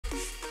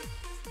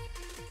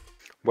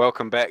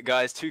Welcome back,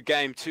 guys, to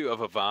Game 2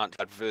 of Avant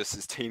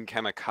versus Team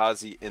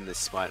Kamikaze in the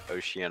Smite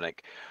OCE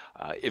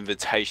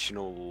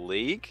Invitational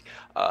League.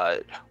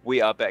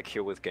 We are back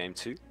here with Game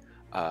 2.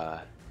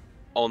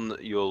 On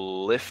your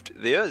left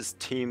there is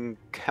Team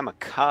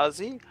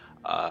Kamikaze.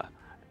 On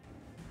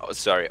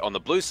the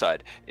blue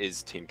side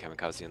is Team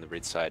Kamikaze, and the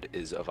red side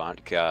is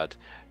Avant Garde.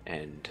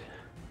 And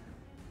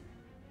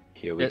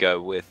here we go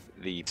with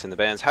the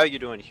bands. How are you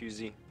doing,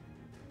 Husey?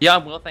 Yeah,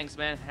 I'm well, thanks,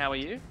 man. How are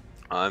you?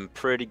 I'm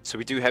pretty. So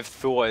we do have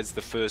Thor as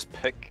the first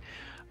pick.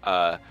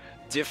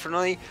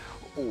 Definitely.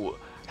 Ooh,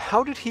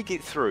 how did he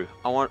get through?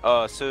 I want.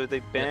 So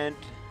they banned.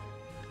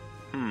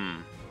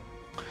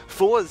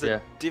 Thor is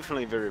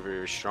definitely very,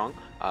 very strong.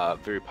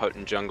 Very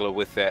potent jungler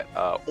with that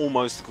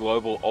almost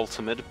global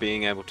ultimate,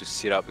 being able to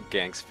set up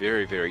ganks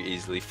very, very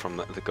easily from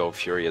the Gold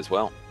Fury as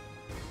well.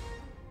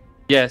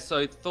 Yeah.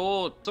 So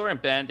Thor and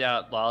banned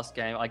out last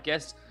game. I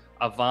guess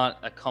Avant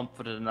are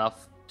confident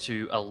enough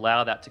to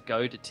allow that to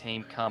go to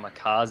Team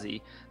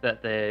Kamikaze,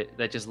 that they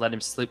just let him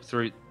slip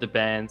through the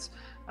bans.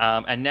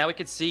 And now we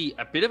could see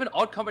a bit of an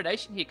odd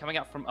combination here coming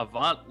up from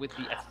Avant with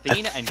the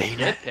Athena and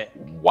Gepet.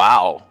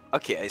 Wow.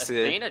 Okay, so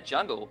Athena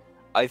jungle.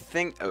 I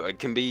think it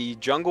can be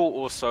jungle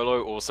or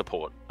solo or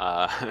support.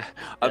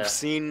 I've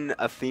seen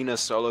Athena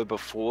solo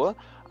before.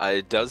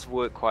 It does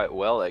work quite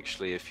well,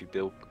 actually, if you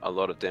build a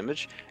lot of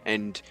damage.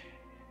 And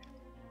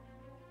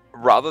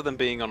rather than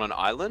being on an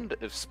island,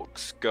 if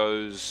Sporks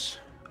goes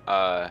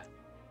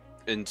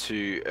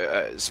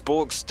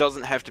Sporks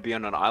doesn't have to be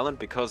on an island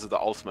because of the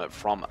ultimate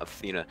from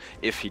Athena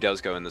if he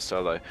does go in the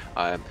solo.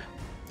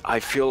 I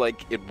feel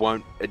like it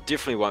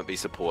definitely won't be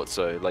support,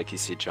 so like you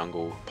said,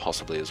 jungle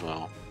possibly as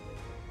well.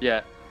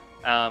 Yeah.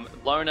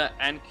 Lona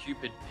and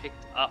Cupid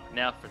picked up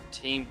now for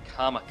Team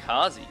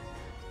Kamikaze.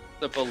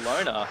 The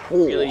Bellona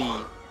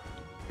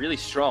really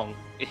strong.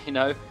 You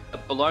know,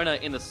 Bellona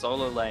in the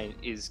solo lane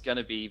is going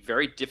to be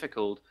very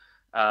difficult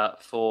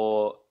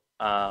for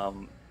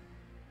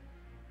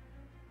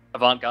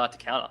Avant-Garde to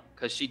counter,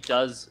 because she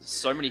does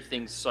so many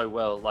things so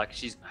well. Like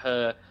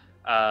her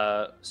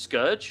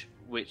Scourge,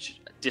 which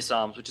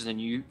disarms, which is a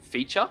new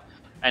feature,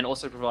 and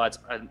also provides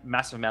a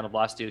massive amount of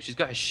lifesteal. She's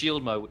got her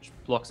shield mode, which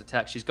blocks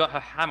attacks. She's got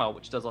her hammer,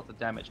 which does lots of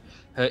damage.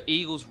 Her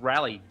Eagle's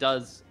Rally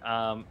does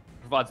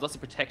provides lots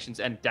of protections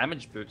and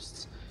damage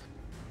boosts.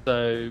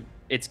 So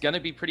it's going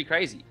to be pretty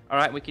crazy. All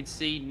right, we can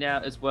see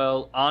now as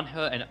well,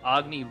 Anher and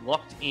Agni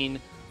locked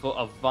in for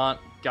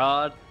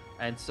Avant-Garde.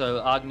 And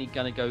so Agni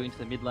going to go into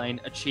the mid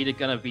lane. Achita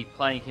going to be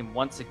playing him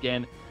once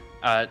again.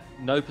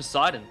 No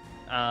Poseidon.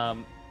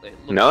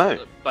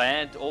 No.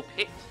 Banned or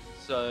picked.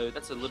 So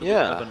that's a little bit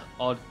of an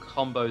odd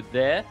combo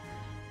there.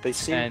 They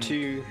seem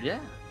to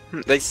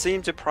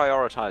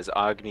prioritize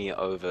Agni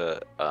over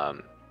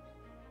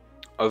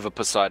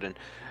Poseidon.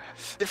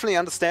 Definitely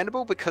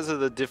understandable because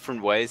of the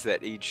different ways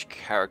that each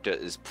character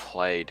is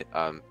played,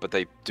 but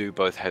they do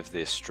both have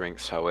their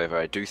strengths. However,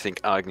 I do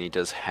think Agni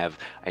does have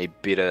a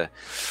better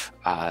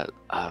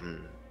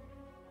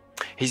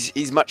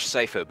he's much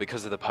safer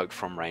because of the poke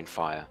from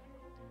Rainfire.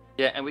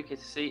 Yeah, and we can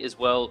see as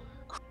well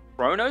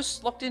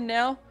Kronos locked in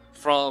now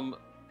from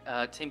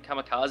Team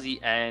Kamikaze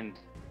and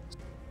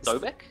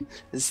Sobek.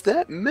 Is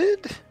that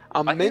mid?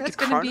 I think that's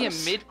going to be a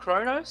mid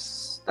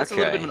Kronos. That's a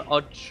little bit of an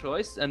odd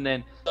choice. And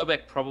then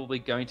Sobek probably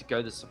going to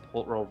go the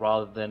support role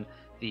rather than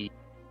the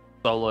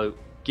solo,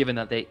 given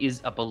that there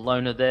is a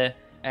Bellona there.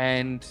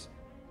 And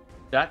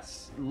and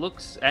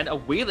a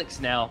Wheelix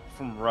now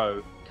from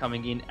Ro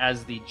coming in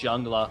as the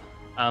jungler.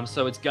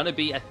 So it's going to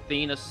be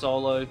Athena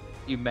solo.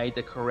 You made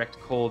the correct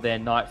call there,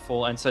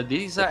 Nightfall. And so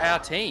these are our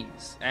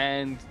teams.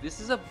 And this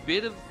is a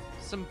bit of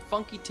some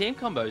funky team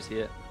combos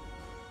here.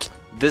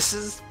 This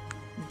is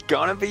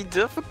gonna be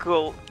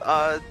difficult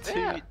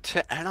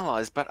to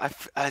analyze, but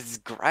it's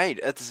great.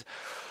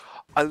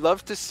 I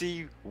love to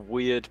see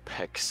weird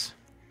picks,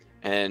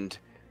 and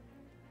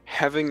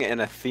having an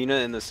Athena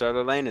in the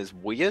solo lane is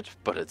weird,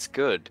 but it's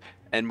good.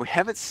 And we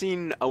haven't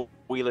seen a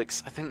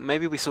Wheelix. I think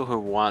maybe we saw her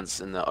once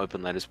in the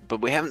open lanes,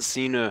 but we haven't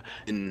seen her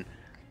in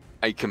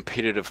a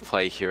competitive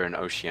play here in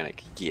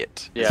Oceanic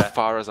yet, as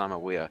far as I'm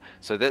aware.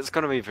 So that's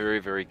going to be very,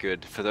 very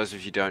good. For those of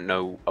you who don't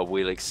know, a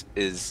Wheelix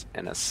is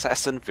an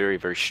assassin, very,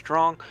 very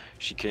strong.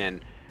 She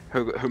can,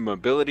 her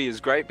mobility is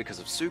great because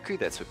of Suku.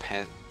 That's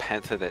her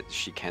panther that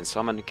she can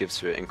summon. It gives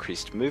her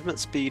increased movement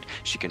speed.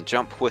 She can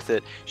jump with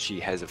it. She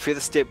has a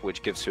feather step,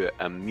 which gives her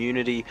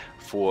immunity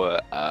for,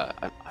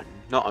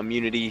 not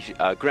immunity,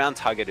 ground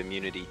target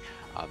immunity.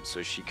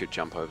 So she could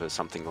jump over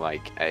something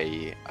like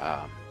a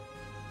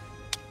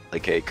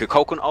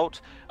Kukulkan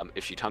ult,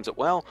 if she times it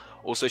well.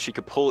 Also, she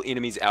could pull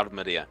enemies out of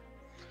midair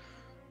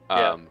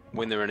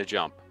when they're in a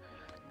jump.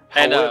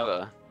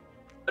 However,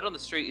 but on the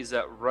street is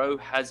that Ro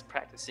has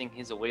practicing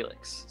his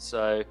Wheelix.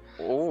 So,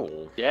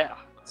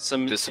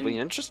 this will be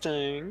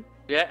interesting.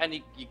 Yeah, and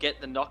you get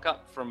the knock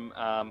up from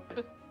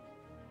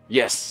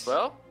yes.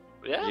 Well,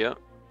 yeah.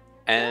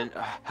 And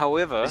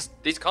however,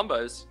 these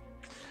combos.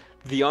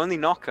 The only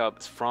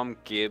knock-ups from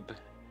Gib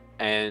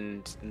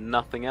and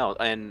nothing else.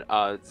 And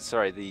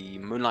sorry, the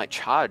Moonlight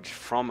Charge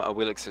from a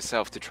Wheelix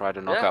herself to try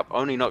to knock Yeah. up.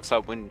 Only knocks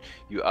up when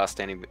you are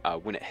standing,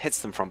 when it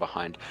hits them from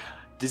behind.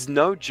 There's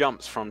no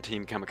jumps from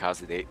Team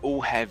Kamikaze. They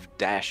all have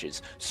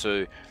dashes.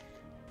 So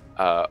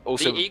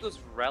also, The Eagles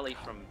rally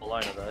from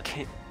Bologna though.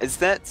 is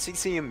that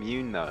CC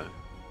immune though?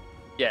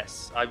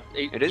 Yes,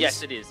 It is?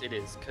 Yes, it is. It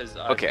is because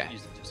I Okay.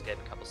 used it to escape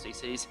a couple of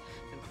CCs.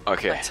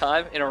 Okay. That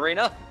time in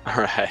arena.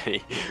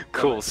 Alright.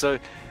 Cool. So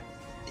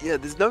yeah,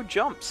 there's no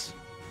jumps.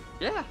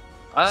 Yeah.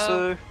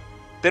 So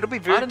that'll be I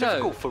very don't know.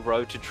 difficult for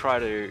Ro to try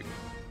to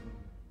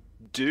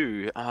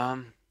do.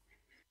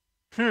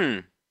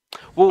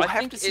 We'll I have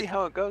think to see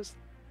how it goes.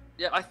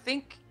 Yeah,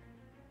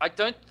 I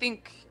don't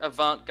think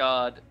Avant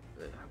Garde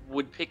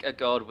would pick a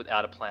god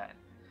without a plan.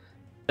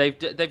 They've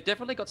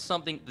definitely got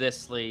something up their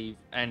sleeve,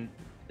 and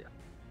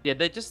yeah,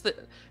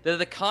 they're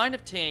the kind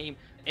of team.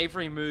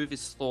 Every move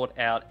is thought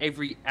out.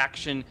 Every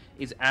action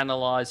is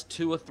analyzed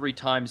 2 or 3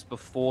 times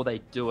before they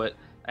do it.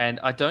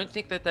 And I don't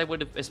think that they would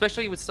have,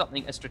 especially with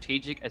something as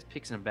strategic as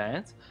picks and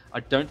bans,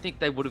 I don't think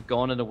they would have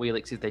gone into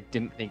Wheelix if they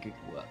didn't think it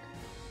could work.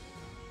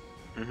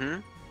 Mm-hmm.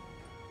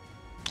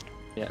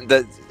 Yeah.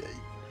 That's...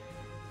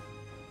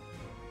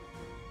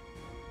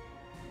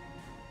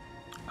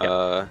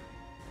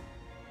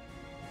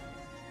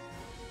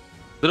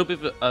 Little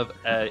bit of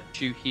a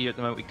issue here at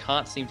the moment. We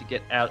can't seem to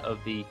get out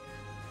of the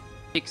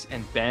picks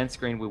and ban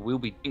screen. We will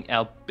be doing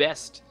our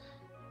best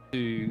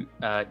to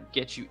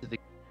get you to the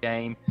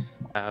game.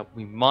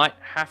 We might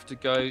have to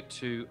go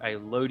to a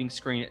loading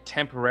screen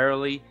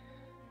temporarily,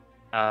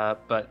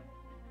 but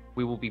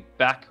we will be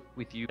back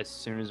with you as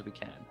soon as we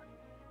can.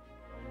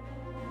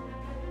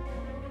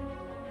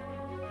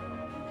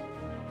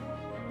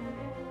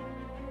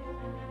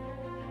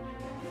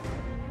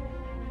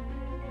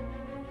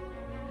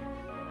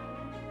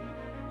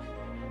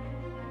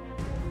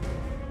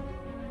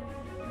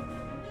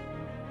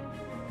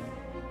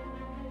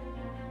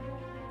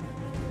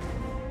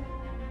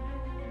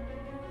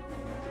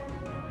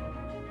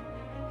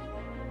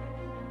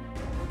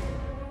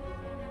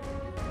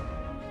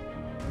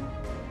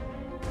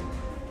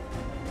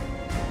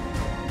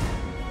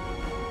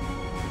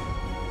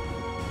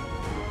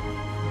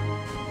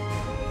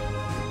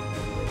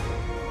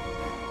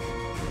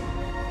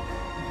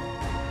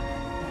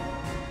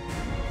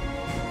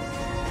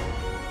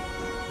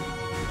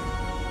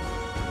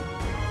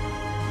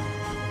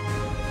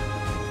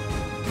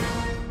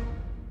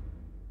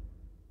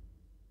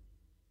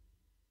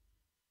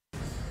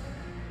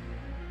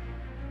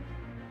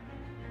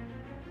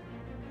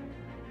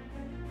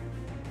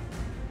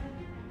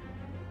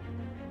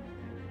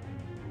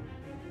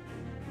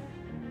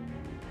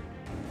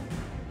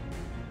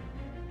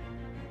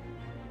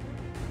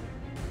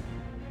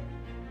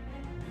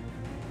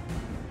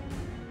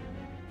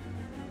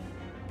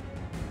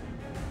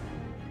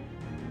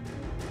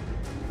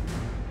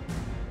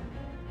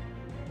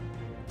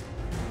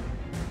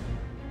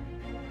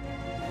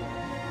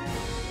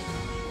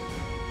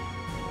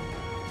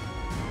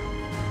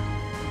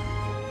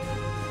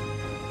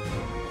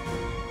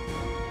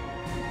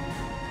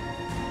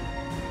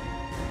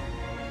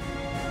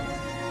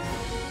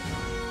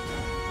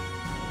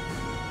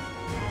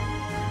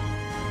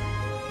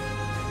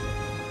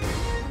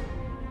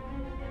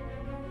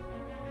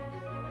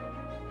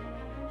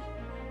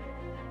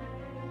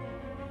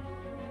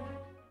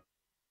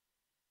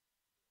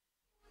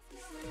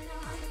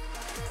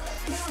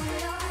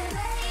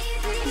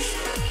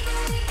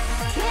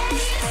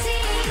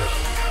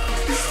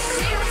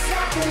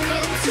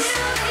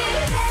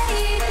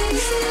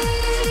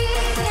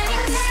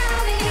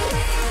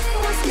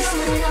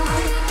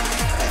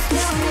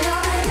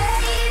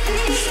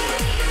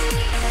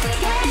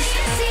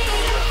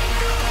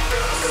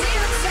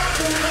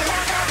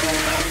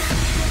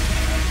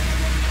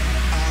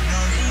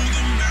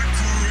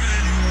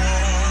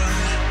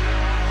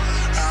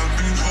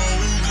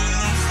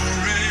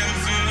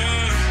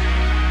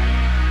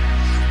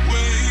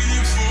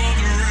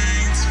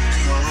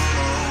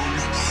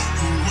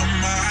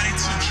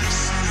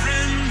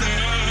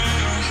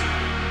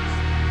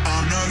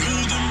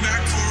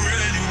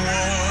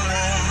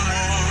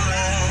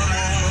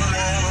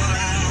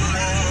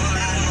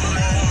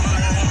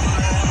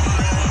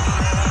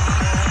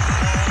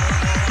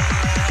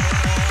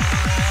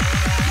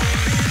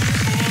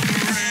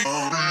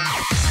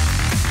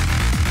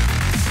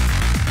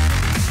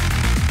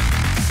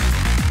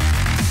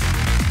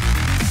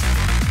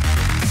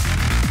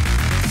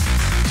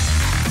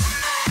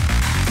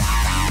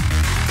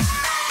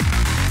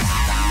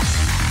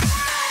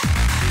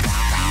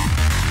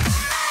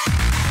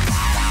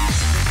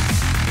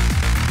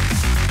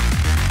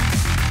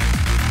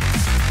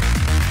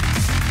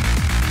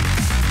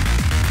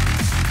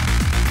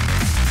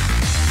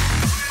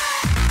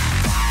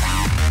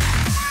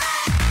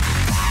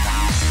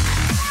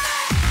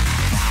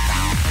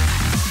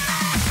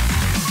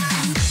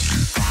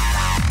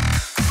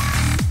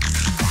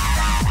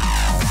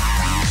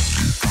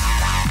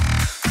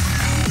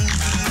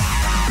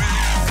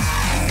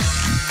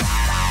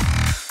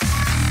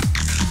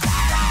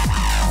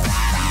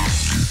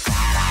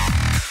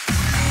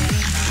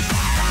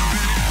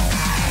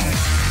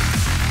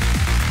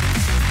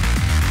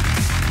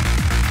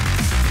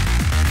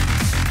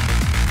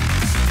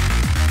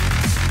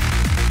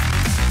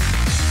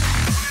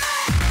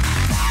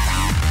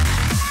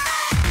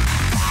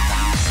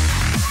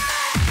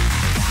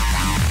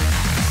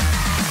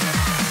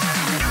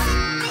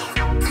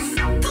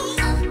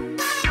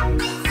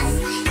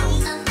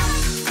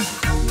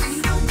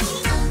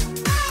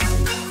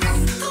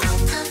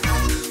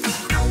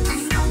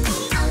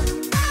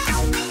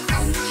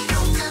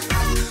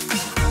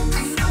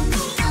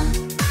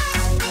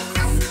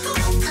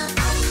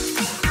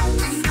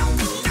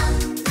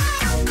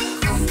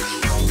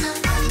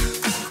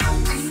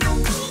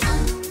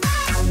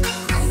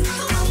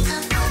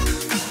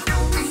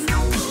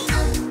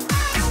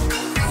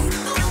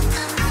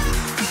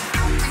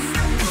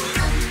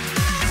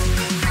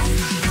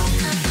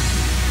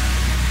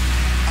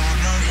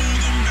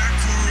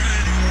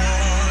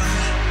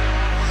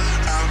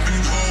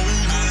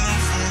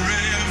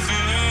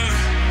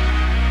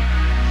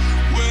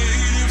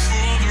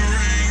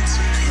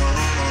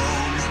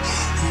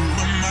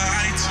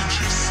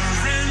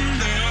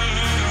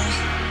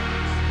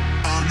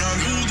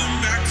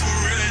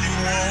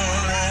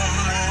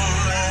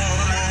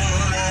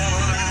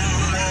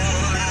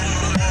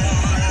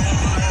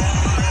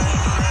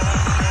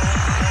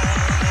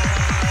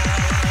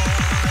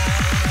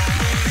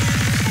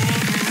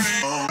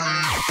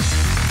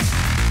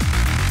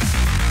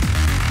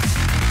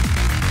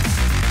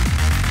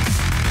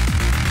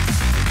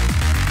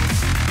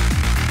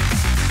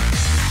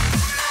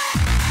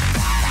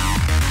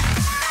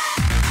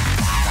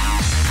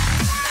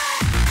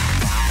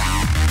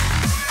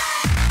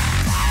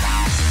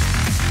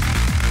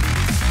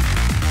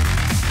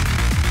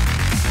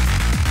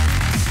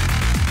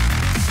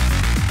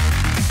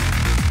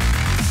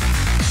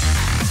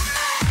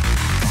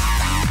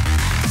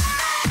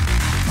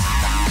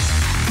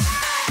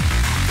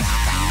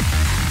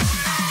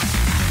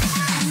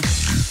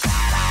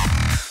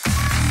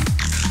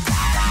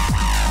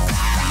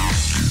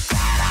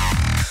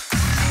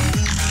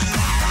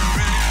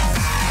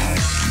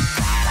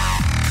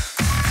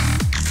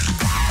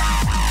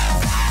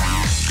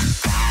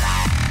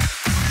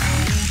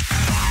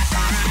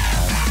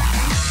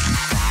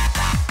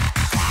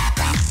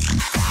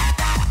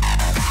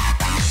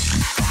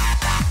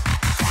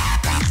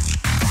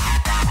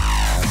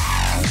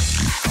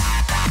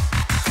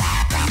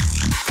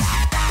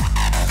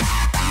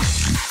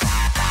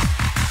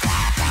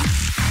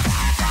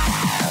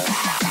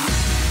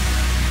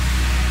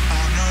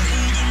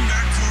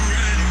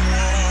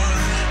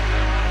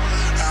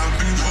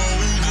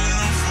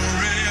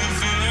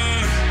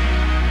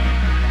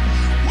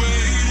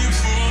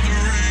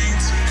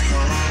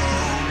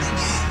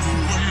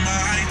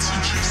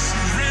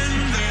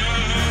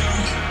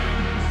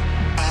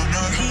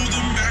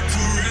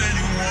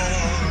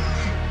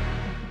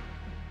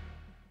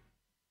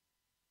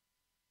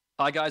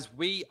 Hi guys,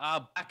 we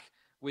are back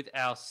with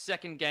our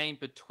second game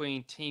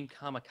between Team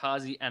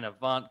Kamikaze and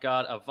Avant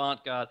Garde.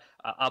 Avant Garde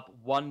are up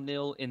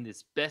 1-0 in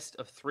this best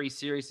of 3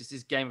 series. This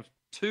is game of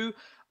 2.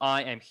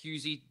 I am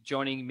Husey.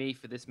 Joining me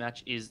for this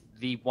match is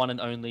the one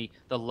and only,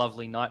 the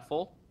lovely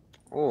Nightfall.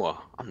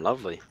 Oh, I'm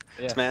lovely.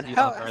 Yes, Man, you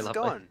are very how's it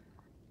lovely. going?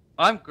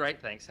 I'm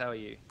great, thanks. How are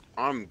you?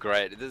 I'm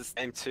great. This is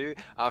game 2.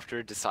 After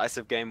a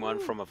decisive game 1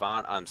 from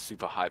Avant, I'm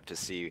super hyped to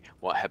see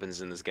what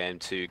happens in this game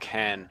 2.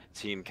 Can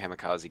Team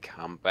Kamikaze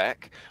come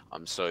back?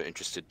 I'm so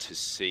interested to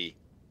see.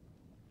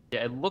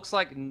 Yeah, it looks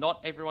like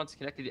not everyone's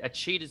connected. A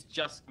cheat has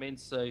just come in,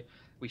 so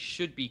we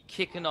should be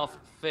kicking off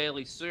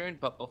fairly soon.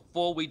 But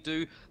before we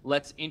do,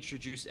 let's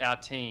introduce our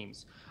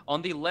teams.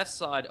 On the left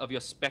side of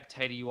your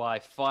spectator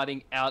UI,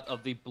 fighting out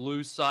of the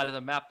blue side of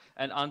the map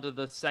and under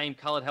the same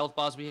colored health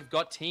bars, we have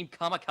got Team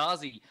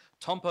Kamikaze.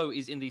 Tompo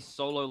is in the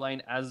solo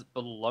lane as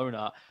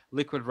Bellona.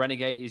 Liquid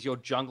Renegade is your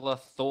jungler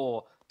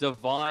Thor.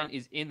 Divine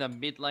is in the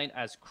mid lane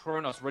as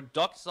Kronos.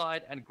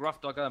 Redoxide and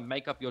Gruffdogger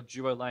make up your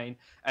duo lane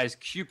as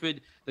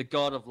Cupid, the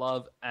god of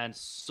love, and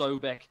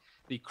Sobek,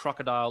 the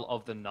crocodile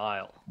of the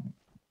Nile.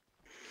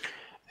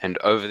 And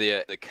over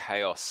there, the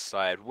Chaos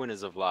side,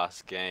 winners of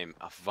last game,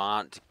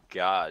 Avant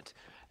Garde.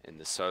 In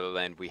the solo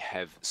lane, we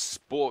have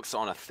Sporks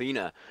on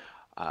Athena,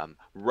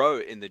 Ro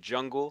in the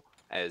jungle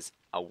as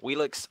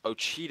Awilix,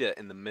 Ochita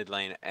in the mid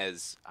lane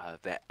as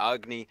that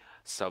Agni,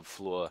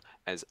 subfloor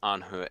as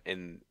Anhur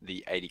in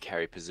the AD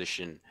carry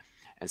position,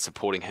 and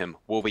supporting him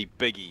will be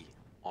Biggie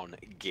on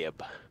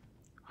Geb.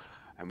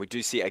 And we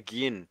do see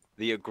again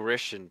the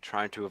aggression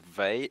trying to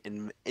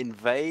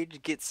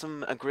invade, get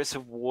some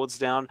aggressive wards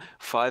down.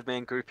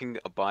 5-man grouping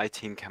by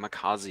Team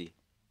Kamikaze.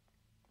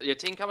 Yeah,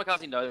 Team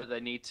Kamikaze know that they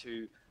need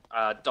to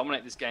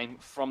dominate this game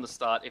from the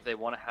start if they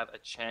want to have a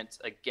chance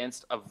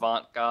against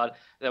Avant Garde.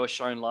 They were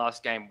shown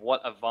last game what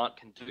Avant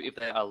can do if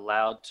they're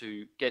allowed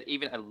to get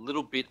even a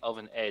little bit of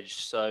an edge.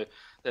 So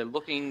they're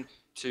looking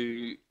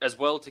to, as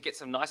well, to get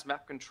some nice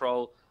map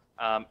control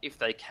if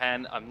they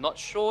can. I'm not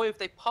sure if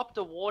they popped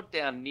a ward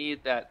down near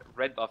that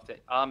red buff. There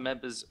are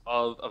members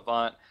of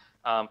Avant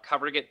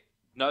covering it.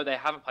 No, they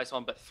haven't placed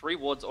one, but 3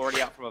 wards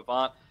already out from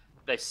Avant.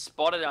 They've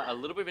spotted out a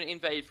little bit of an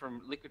invade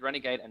from Liquid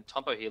Renegade and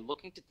Tompo here,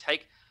 looking to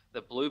take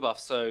the blue buff.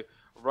 So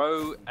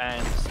Ro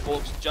and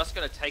Sporks just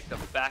going to take the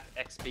back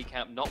XP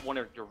camp, not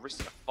wanting to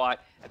risk a fight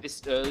at this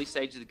early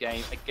stage of the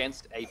game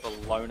against a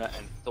Bellona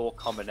and Thor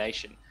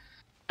combination.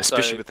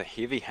 Especially with the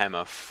heavy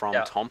hammer from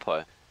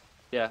Tompo.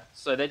 Yeah,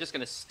 so they're just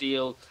going to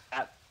steal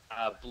at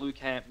blue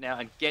camp now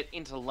and get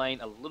into lane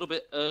a little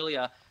bit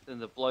earlier than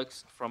the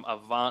blokes from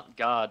Avant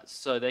Garde.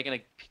 So they're going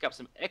to pick up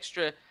some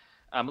extra,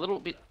 a little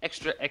bit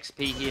extra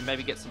XP here,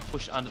 maybe get some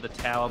push under the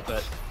tower,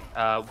 but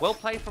well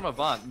played from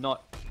Avant,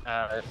 not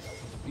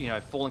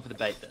falling for the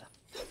bait there.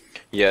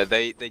 Yeah,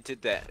 they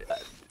did that.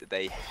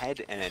 They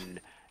had an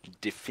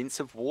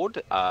defensive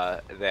ward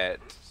that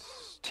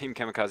Team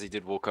Kamikaze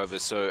did walk over,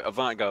 so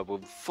Avant Garde were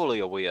fully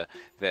aware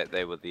that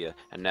they were there,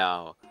 and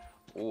now,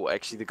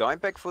 actually they're going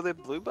back for their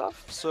blue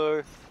buff,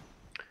 so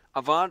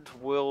Avant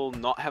will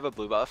not have a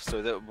blue buff,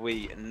 so that will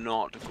be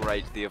not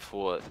great there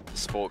for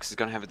Sporks. He's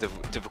going to have a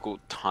difficult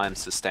time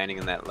sustaining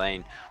in that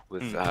lane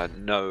with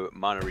no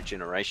mana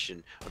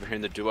regeneration. Over here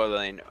in the duo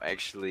lane,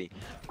 actually,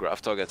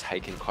 Gruffdogger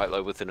taken quite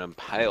low with an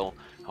Impale.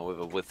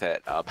 However, with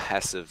that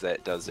passive,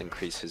 that does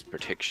increase his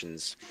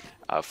protections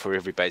for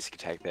every basic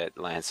attack that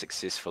lands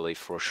successfully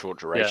for a short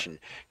duration.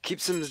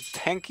 Keeps him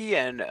tanky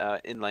and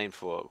in lane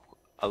for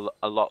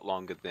a lot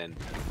longer than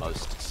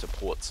most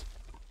supports.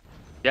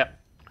 Yep.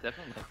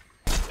 Definitely.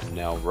 And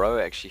now Ro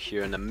actually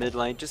here in the mid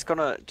lane, just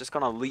gonna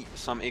leap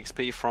some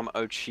XP from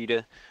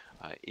Ochita,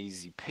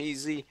 easy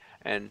peasy,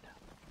 and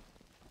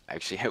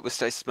actually hit with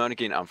Stasis Mode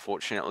again,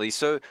 unfortunately.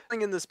 So the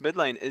thing in this mid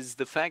lane is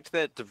the fact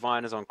that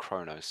Divine is on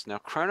Kronos. Now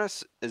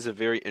Kronos is a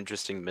very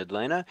interesting mid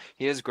laner.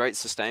 He has great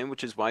sustain,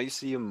 which is why you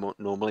see him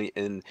normally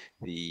in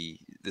the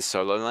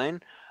solo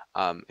lane.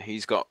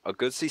 He's got a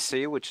good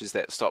CC, which is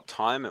that stop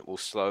time. It will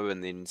slow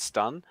and then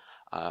stun.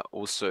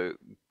 Also,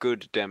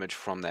 good damage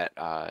from that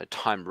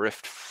time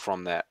rift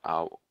from that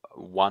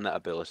one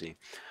ability.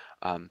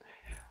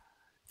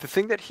 The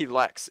thing that he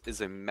lacks is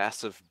a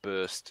massive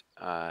burst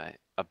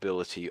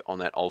ability on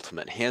that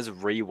ultimate. He has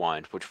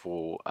Rewind, which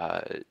will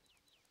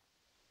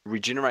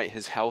regenerate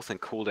his health and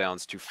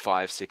cooldowns to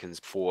 5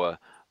 seconds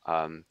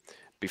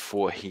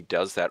before he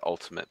does that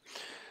ultimate.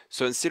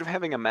 So instead of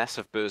having a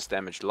massive burst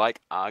damage like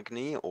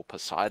Agni or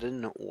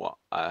Poseidon or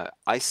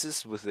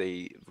Isis with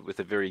a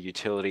very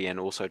utility and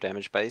also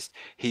damage based,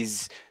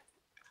 he's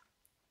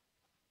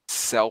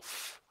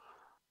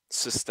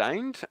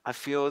self-sustained, I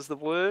feel is the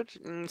word,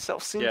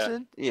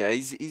 self-centered. Yeah,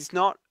 he's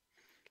not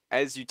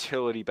as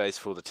utility based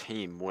for the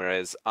team,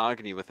 whereas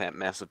Agni with that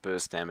massive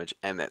burst damage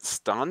and that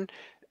stun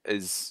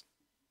it's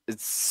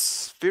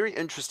very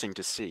interesting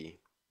to see.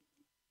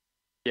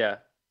 Yeah,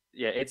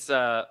 it's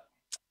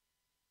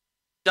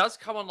does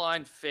come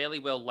online fairly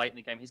well late in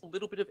the game. He's a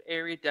little bit of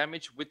area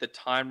damage with the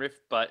time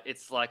rift, but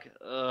it's like,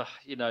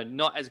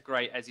 not as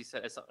great as you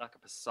said, as like a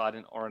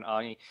Poseidon or an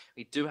Arnie.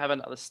 We do have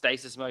another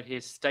stasis mode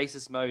here.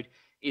 Stasis mode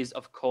is,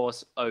 of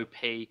course, OP,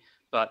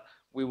 but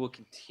we will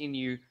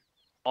continue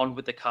on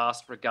with the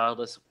cast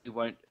regardless. We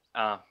won't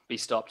be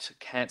stopped.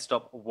 Can't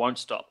stop, won't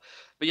stop.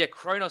 But yeah,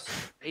 Kronos,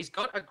 he's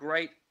got a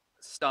great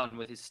stun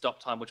with his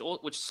stop time,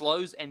 which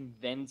slows and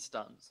then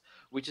stuns,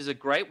 which is a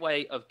great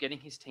way of getting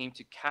his team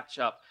to catch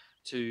up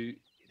to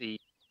the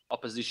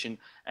opposition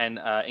and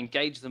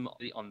engage them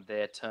on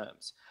their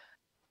terms.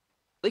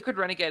 Liquid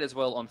Renegade as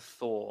well on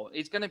Thor.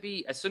 He's going to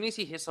be, as soon as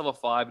he hits level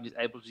 5 and is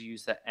able to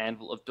use that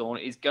Anvil of Dawn,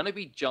 he's going to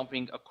be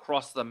jumping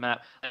across the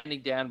map,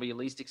 landing down where you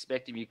least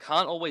expect him. You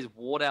can't always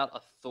ward out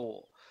a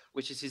Thor,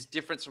 which is his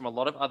difference from a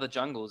lot of other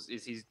jungles,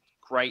 is his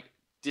great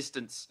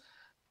distance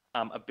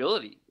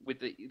ability with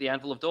the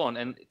Anvil of Dawn.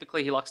 And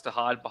typically he likes to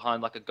hide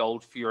behind like a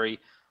Gold Fury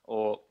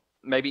or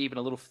maybe even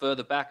a little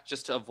further back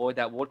just to avoid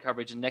that ward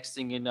coverage. And next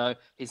thing you know,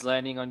 he's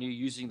landing on you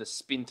using the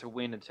spin to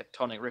win and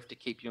tectonic rift to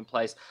keep you in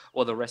place,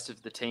 or the rest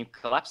of the team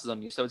collapses on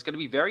you. So it's going to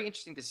be very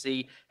interesting to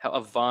see how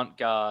Avant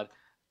Garde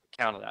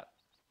counter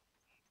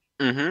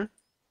that.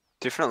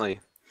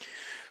 Definitely.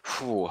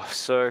 Whew.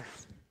 So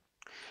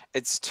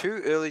it's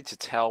too early to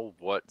tell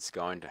what's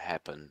going to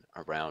happen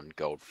around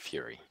Gold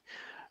Fury.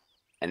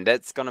 And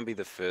that's going to be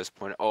the first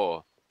point.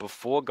 Oh,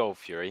 before Gold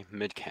Fury,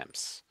 mid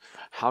camps.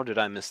 How did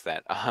I miss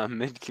that?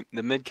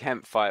 The mid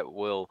camp fight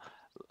will,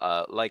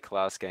 like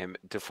last game,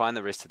 define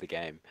the rest of the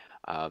game.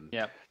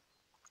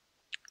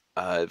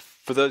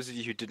 For those of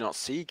you who did not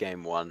see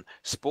Game 1,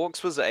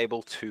 Sporks was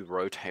able to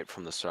rotate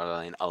from the start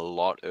lane a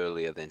lot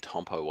earlier than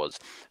Tompo was.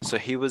 So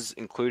he was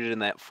included in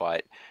that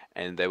fight,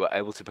 and they were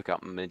able to pick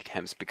up mid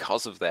camps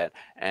because of that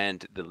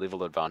and the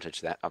level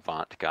advantage that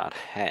Avant Garde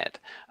had.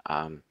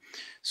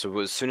 So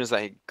as soon as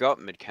they got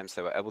mid camps,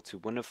 they were able to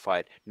win a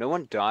fight. No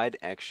one died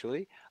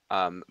actually,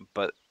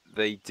 but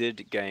they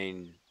did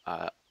gain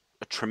a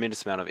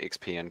tremendous amount of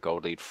XP and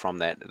gold lead from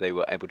that. They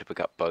were able to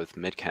pick up both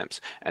mid camps,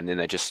 and then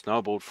they just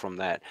snowballed from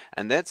that.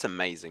 And that's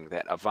amazing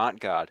that Avant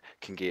Garde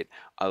can get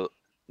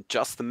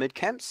just the mid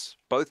camps,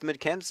 both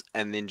mid camps,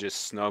 and then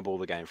just snowball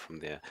the game from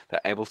there.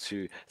 They're able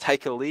to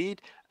take a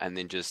lead and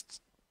then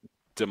just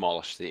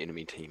demolish the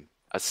enemy team.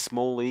 A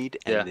small lead,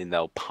 and then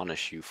they'll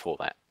punish you for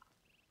that.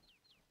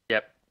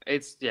 Yep,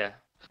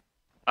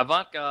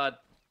 Avant Garde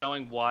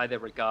showing why they're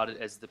regarded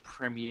as the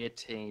premier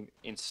team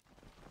in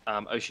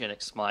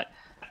Oceanic Smite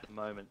at the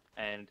moment.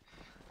 And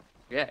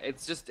yeah,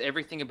 it's just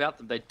everything about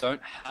them. They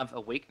don't have a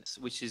weakness,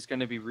 which is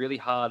going to be really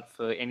hard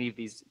for any of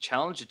these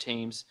challenger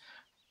teams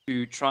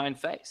to try and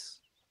face.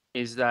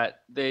 Is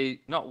that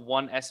they not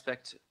one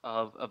aspect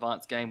of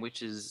Avant's game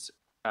which is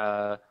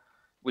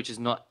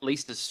not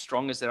least as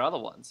strong as their other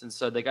ones. And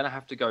so they're going to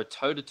have to go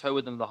toe-to-toe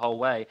with them the whole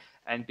way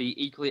and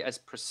be equally as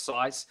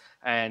precise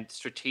and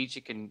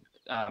strategic and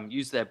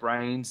use their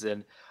brains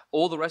and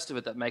all the rest of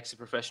it that makes a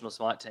professional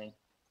Smite team.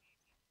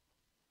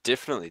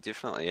 Definitely.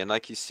 And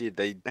like you said,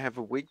 they have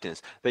a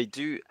weakness. They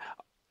do.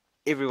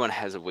 Everyone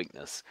has a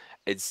weakness.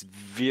 It's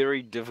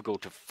very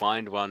difficult to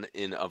find one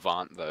in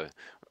Avant, though.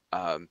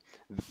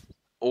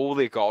 All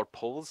their gold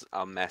pools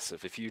are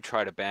massive. If you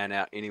try to ban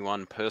out any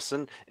one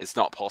person, it's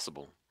not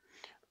possible.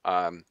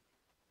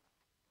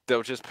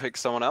 They'll just pick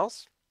someone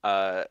else.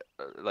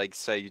 Like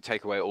say you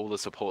take away all the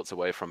supports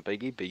away from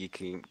Biggie.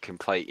 Biggie can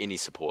play any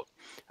support.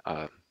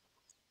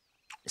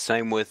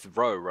 Same with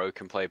Ro. Ro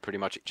can play pretty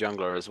much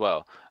jungler as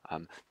well.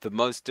 The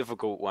most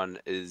difficult one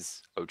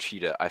is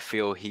Ochita. I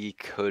feel he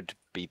could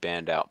be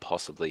banned out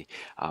possibly.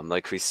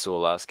 Like we saw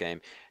last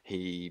game,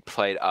 he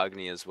played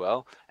Agni as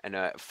well. And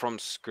from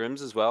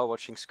scrims as well,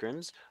 watching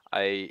scrims,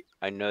 I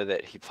know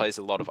that he plays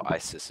a lot of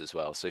Isis as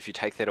well. So if you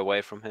take that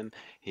away from him,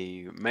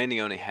 he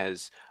mainly only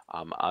has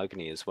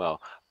Agni as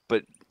well.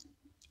 But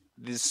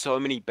there's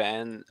so many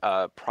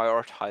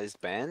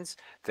prioritized bans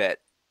that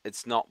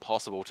it's not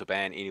possible to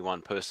ban any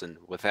one person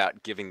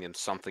without giving them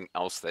something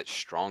else that's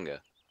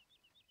stronger,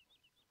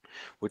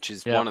 which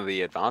is one of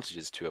the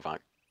advantages to Avant.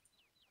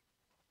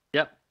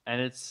 Yep,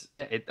 and as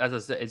I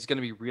said, it's going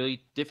to be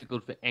really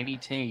difficult for any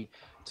team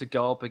to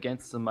go up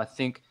against them. I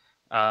think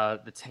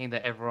the team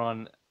that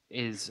everyone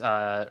is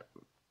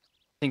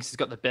thinks has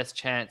got the best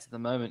chance at the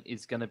moment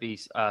is going to be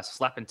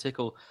Slap and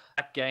Tickle.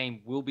 That game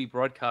will be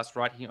broadcast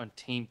right here on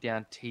Team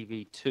Down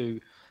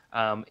TV2.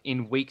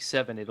 In week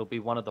 7, it'll be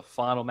one of the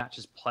final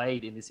matches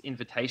played in this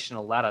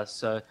invitational ladder.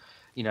 So,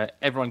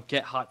 everyone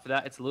get hyped for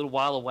that. It's a little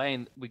while away,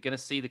 and we're going to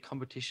see the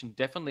competition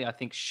definitely, I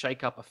think,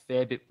 shake up a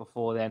fair bit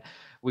before then.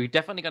 We're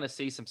definitely going to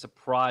see some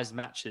surprise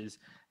matches.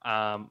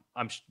 I'm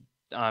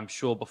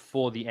sure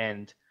before the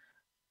end.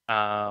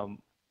 So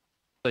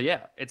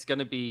yeah, it's going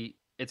to be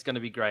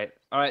great.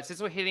 All right,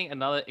 since we're hitting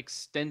another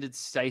extended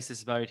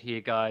stasis mode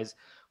here, guys,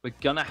 we're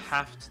going to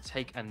have to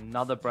take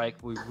another break.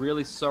 We're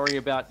really sorry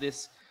about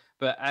this.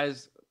 But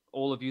as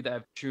all of you that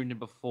have tuned in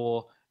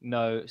before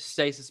know,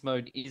 stasis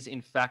mode is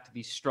in fact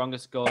the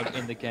strongest god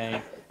in the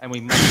game, and we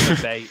must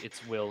obey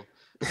its will.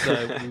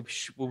 So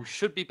we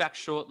should be back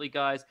shortly,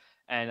 guys.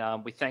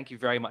 and we thank you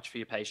very much for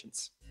your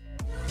patience.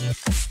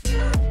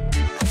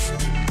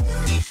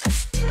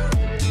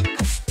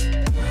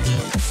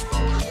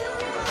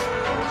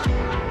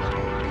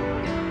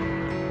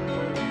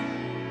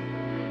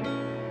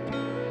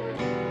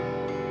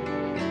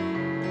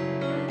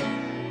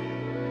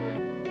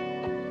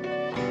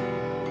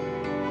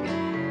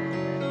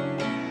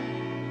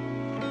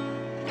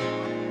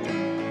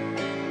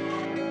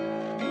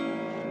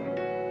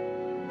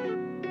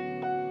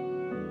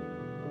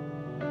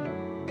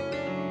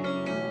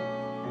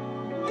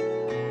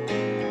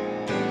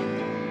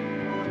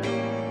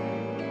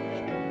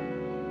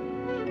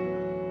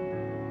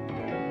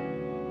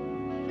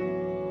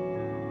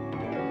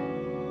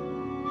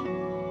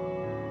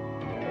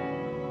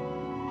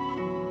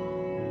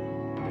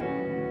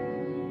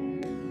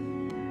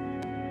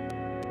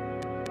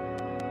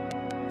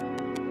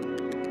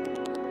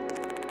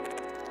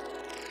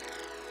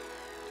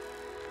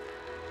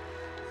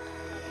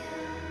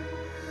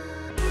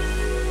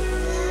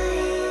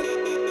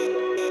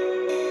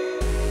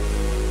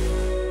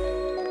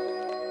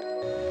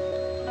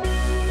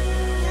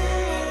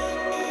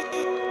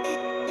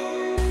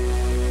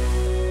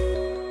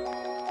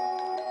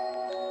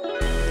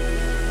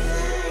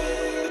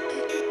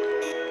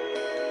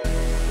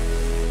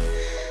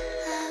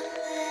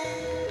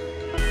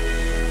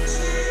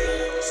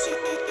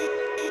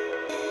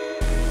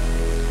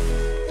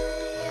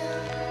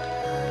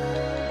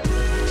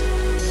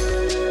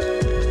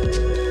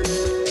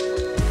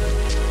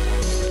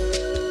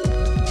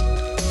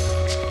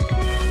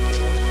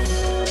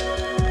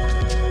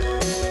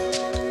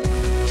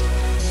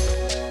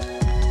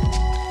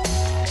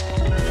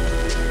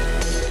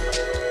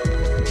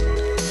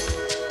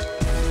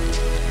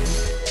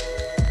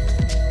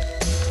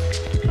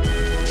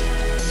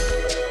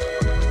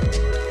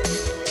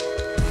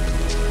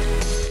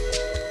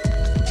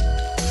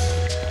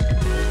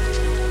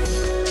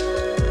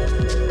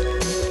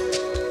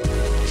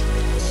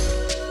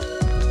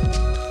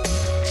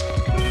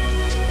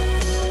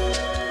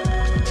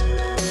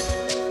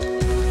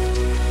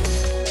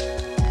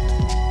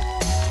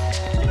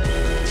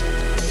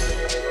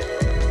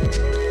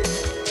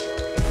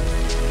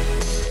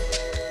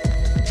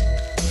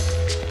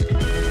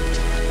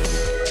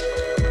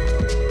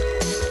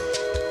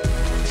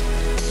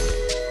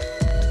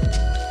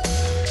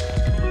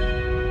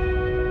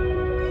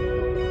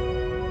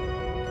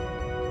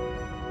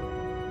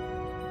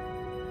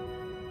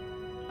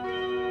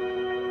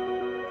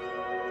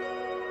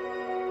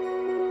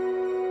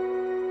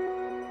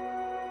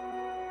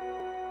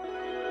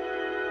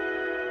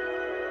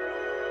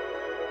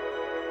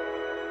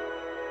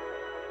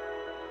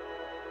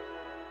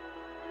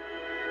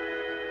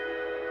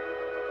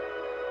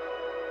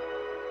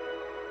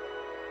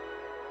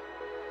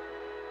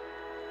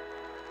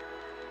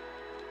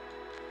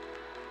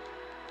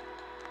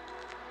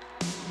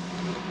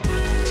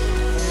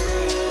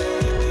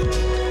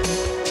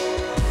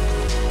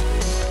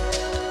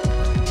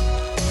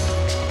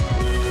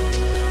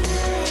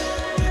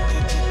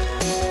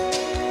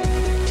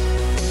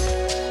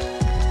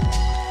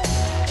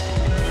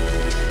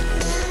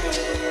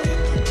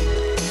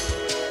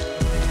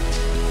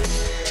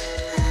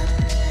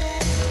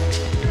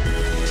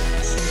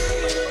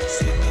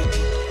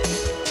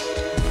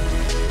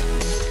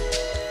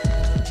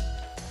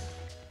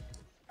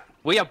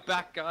 We are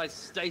back, guys.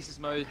 Stasis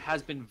mode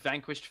has been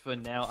vanquished for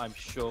now. I'm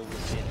sure we'll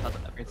see another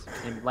appearance of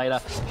him later.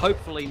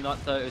 Hopefully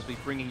not, though, as we're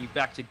bringing you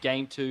back to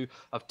Game 2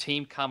 of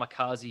Team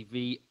Kamikaze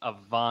v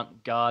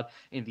Avant Garde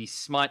in the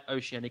Smite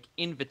OCE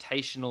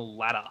Invitational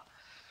ladder.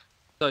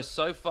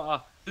 So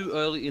far, too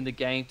early in the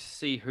game to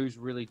see who's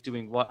really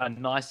doing what. A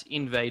nice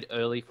invade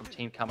early from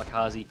Team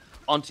Kamikaze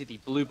onto the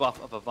blue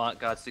buff of Avant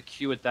Garde,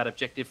 secured that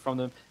objective from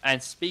them.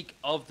 And speak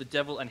of the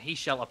devil, and he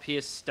shall appear,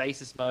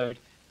 Stasis mode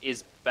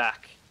is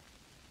back.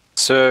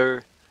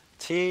 So,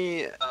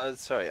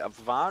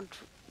 Avant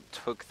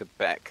took the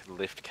back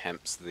left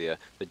camps there.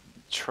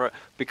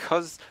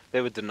 Because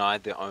they were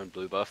denied their own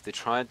blue buff, they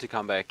tried to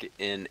come back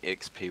in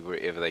XP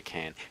wherever they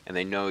can, and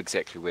they know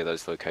exactly where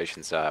those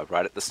locations are.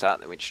 Right at the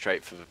start, they went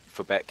straight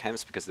for back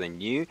camps because they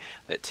knew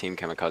that Team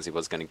Kamikaze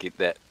was going to get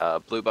that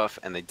blue buff,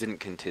 and they didn't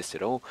contest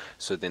at all.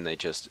 So then they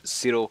just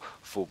settle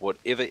for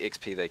whatever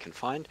XP they can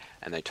find,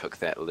 and they took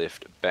that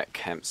left back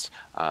camps.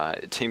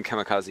 Team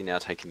Kamikaze now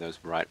taking those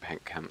right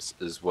back camps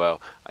as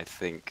well. I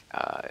think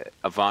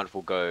Avant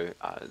will go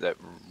that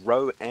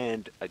Row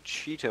and a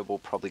Cheetah will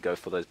probably go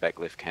for those back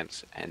left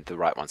camps, and the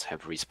right ones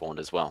have respawned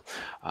as well.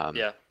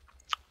 Yeah.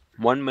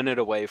 1 minute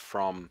away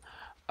from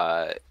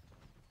the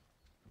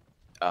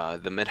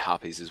mid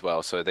harpies as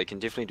well, so they can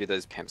definitely do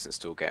those camps and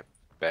still get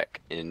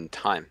back in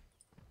time.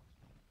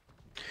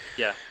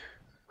 Yeah.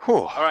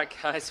 Whew. All right,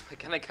 guys, we're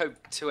gonna go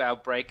to our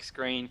break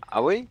screen.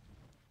 Are we?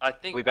 I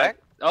think we back?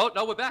 Oh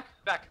no, we're back.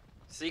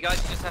 So you guys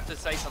just have to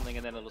say something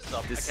and then it'll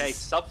stop. Okay,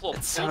 subfloor.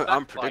 It's so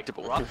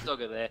unpredictable. Rough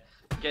Dogger there,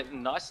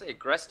 getting nicely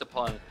aggressed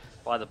upon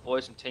by the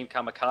boys from Team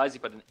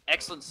Kamikaze, but an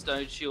excellent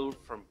stone shield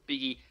from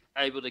Biggie,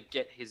 able to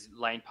get his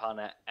lane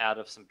partner out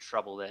of some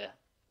trouble there.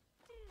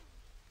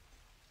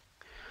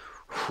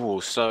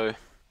 Cool, so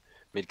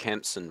mid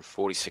camps in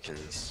 40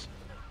 seconds.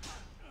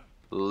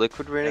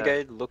 Liquid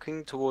Renegade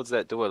looking towards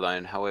that duo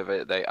lane,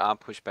 however, they are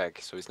pushed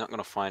back, so he's not going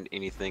to find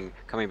anything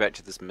coming back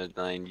to this mid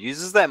lane.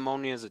 Uses that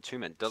Molnir as a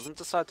 2-man, doesn't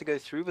decide to go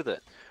through with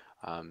it.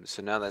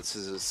 So now that's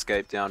his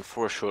escape down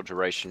for a short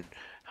duration.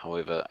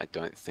 However, I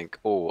don't think...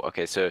 Oh,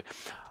 okay, so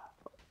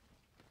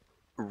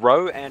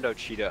Ro and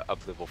Ochita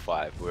up level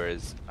 5,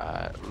 whereas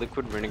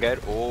Liquid Renegade,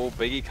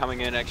 Biggie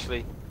coming in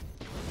actually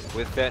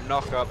with that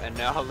knock up, and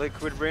now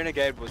Liquid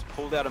Renegade was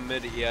pulled out of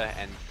mid-ear,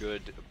 and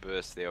good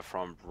burst there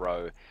from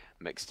Ro,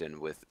 mixed in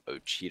with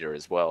Ochita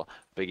as well.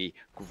 Biggie,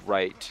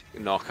 great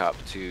knock up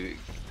to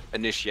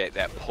initiate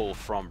that pull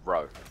from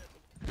Ro.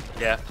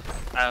 Yeah,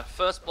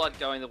 first blood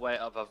going the way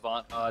of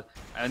Avant,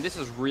 and this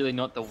is really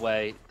not the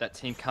way that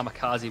Team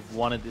Kamikaze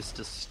wanted this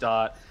to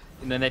start.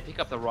 And then they pick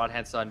up the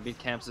right-hand side mid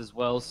camps as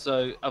well,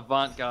 so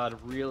Avant-Garde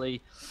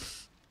really...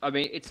 I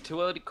mean, it's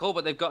too early to call,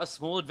 but they've got a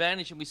small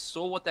advantage, and we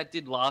saw what that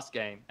did last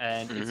game.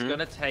 And it's going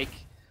to take...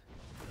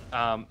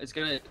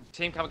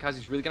 Team Kamikaze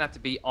is really going to have to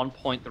be on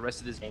point the rest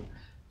of this game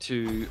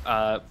to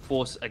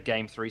force a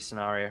Game 3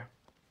 scenario.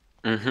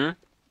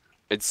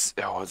 It's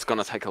going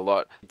to take a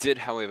lot. Did,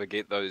 however,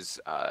 get those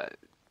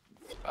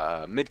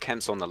mid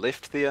camps on the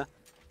left there.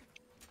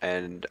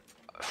 And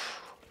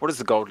what is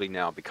the gold lead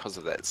now because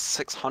of that?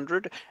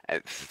 600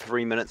 at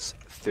 3 minutes,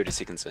 30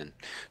 seconds in.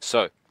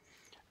 So...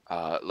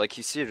 like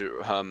you said,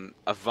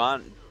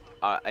 Avant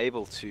are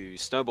able to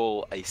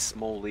snowball a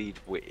small lead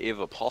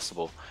wherever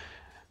possible.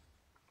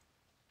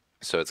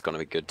 So it's going to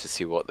be good to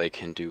see what they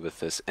can do with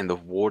this. And the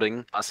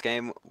warding last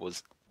game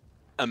was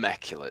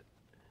immaculate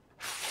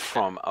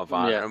from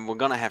Avant. And we're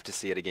going to have to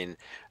see it again.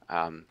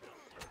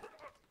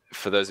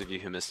 For those of you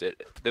who missed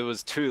it, there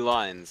was 2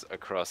 lines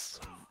across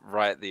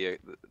right through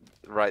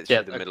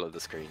the middle of the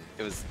screen.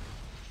 It was...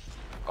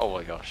 Oh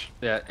my gosh.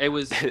 Yeah,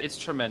 it's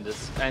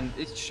tremendous. And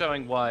it's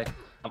showing why...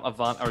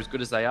 Avant are as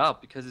good as they are,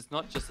 because it's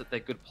not just that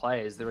they're good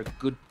players, they're a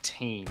good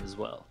team as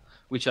well,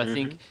 which I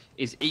think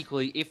is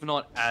equally, if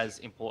not as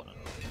important.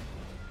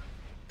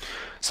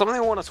 Something I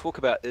want to talk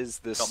about is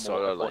the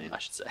solo lane. I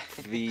should say.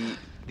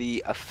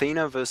 the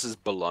Athena versus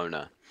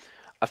Bellona.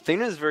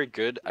 Athena is very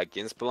good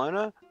against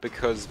Bellona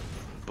because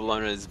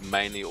Bellona is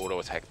mainly auto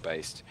attack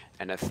based,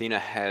 and Athena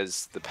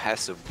has the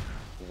passive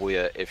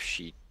where if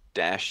she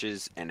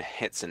dashes and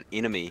hits an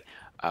enemy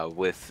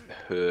with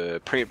her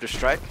preemptive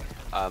strike,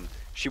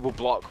 she will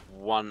block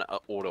one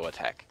auto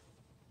attack,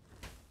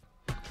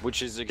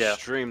 which is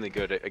extremely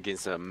good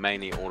against a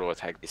mainly auto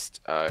attack based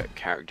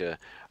character,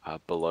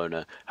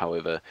 Bellona.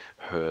 However,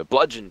 her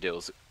bludgeon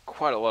deals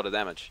quite a lot of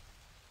damage.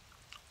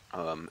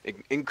 It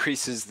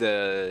increases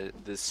the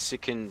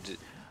second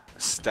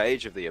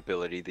stage of the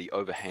ability, the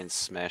overhand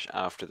smash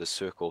after the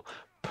circle,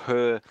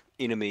 per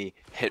enemy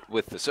hit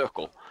with the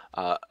circle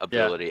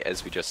ability,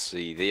 as we just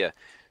see there.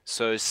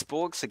 So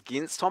Sporks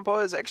against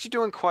Tompo is actually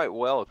doing quite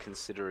well,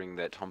 considering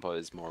that Tompo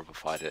is more of a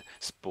fighter.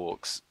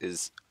 Sporks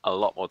is a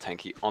lot more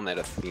tanky on that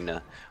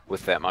Athena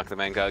with that Mark the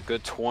Vanguard.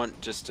 Good taunt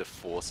just to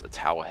force a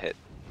tower hit.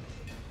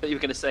 But you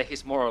were going to say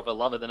he's more of a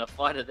lover than a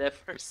fighter there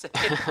for a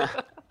second.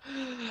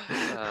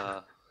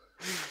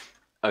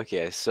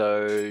 Okay,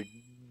 so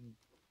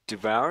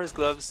Devourer's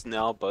Gloves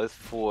now both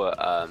for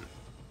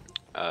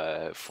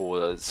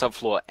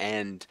subfloor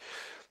and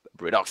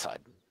Red Oxide.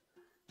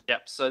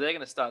 Yep, so they're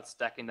going to start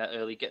stacking that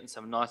early, getting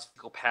some nice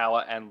physical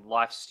power and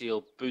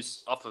lifesteal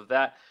boosts off of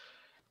that.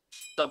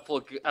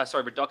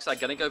 Subfloor, Redoxide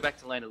going to go back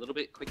to lane a little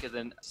bit quicker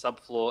than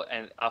Subfloor,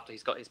 and after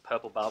he's got his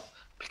purple buff,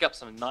 pick up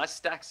some nice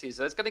stacks here.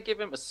 So it's going to give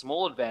him a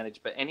small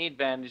advantage, but any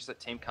advantage that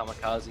Team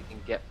Kamikaze can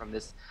get from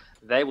this,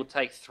 they will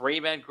take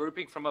 3-man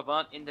grouping from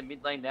Avant into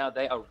mid lane now.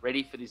 They are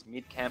ready for these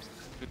mid camps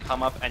to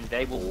come up, and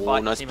they will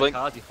fight nice Team blink.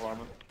 Kamikaze for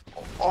them.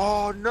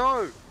 Oh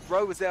no!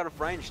 Ro was out of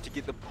range to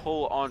get the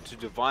pull onto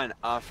Divine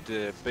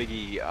after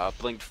Biggie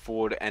blinked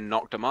forward and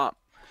knocked him up.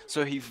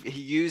 So he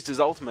used his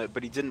ultimate,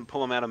 but he didn't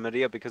pull him out of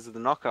midair because of the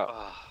knockup.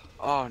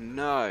 Oh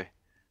no.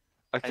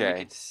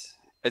 Okay.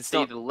 It's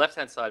not... The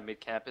left-hand side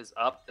mid-camp is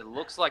up. It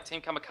looks like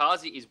Team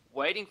Kamikaze is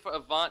waiting for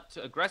Avant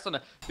to aggress on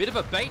a bit of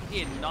a bait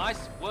here.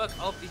 Nice work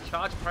of the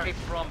charge prey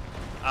from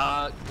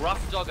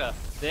Gruff Dogger.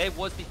 There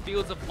was the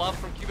Fields of Love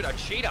from Cupid.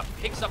 Ochita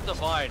picks up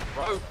Divine.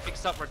 Ro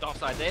picks up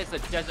Redoxide. There's the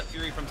Desert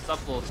Fury from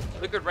Subfloor.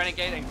 Liquid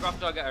Renegade and Gruff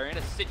Dogger are in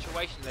a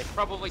situation they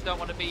probably don't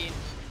want to be in.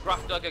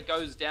 Gruff Dogger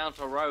goes down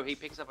to Ro. He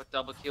picks up a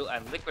double kill,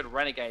 and Liquid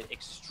Renegade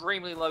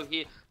extremely low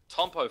here.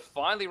 Tompo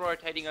finally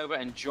rotating over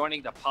and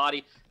joining the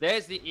party.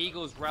 There's the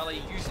Eagles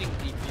rally using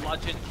the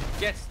bludgeon.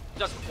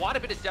 Does quite a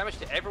bit of damage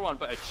to everyone,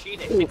 but Ochita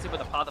hits him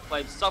with a Path of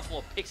Flame.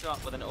 Subfloor picks him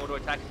up with an auto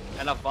attack,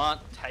 and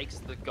Avant takes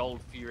the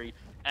Gold Fury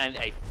and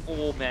a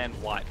 4-man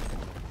wipe.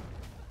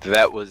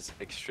 That was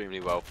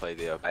extremely well played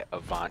there by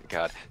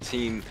Avant-Garde.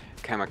 Team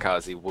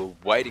Kamikaze were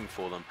waiting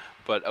for them,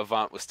 but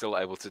Avant was still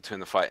able to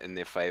turn the fight in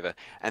their favor.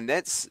 And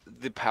that's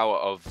the power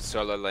of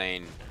solo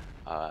lane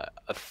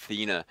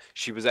Athena.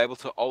 She was able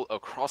to ult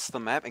across the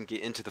map and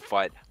get into the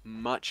fight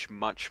much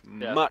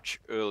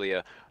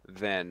earlier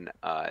than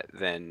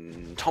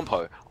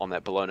Tompo on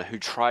that Bologna, who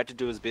tried to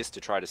do his best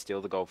to try to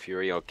steal the Gold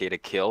Fury or get a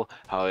kill.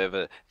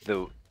 However,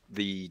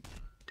 the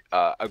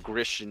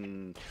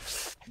aggression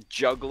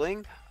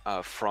juggling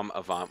from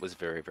Avant was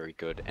very, very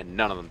good, and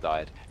none of them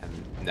died, and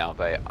now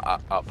they are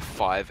up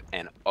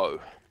 5-0.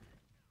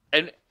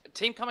 And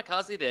Team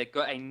Kamikaze there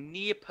got a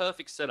near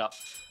perfect setup.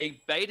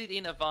 He baited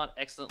in Avant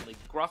excellently.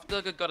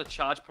 Gruffdugger got a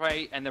charge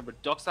prey, and then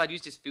Redoxide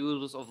used his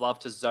Fields of Love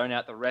to zone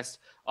out the rest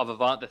of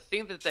Avant. The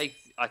thing that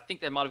I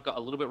think they might have got a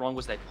little bit wrong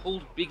was they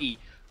pulled Biggie,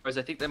 whereas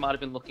I think they might have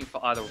been looking for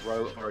either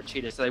Ro or a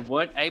Cheetah, so they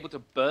weren't able to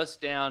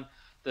burst down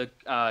the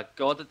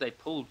God that they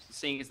pulled,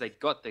 seeing as they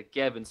got the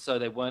Geb, and so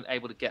they weren't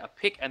able to get a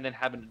pick and then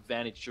have an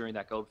advantage during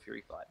that Gold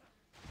Fury fight.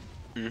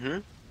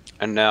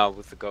 And now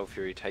with the Gold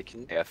Fury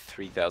taken, they are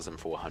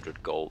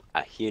 3,400 gold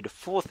ahead,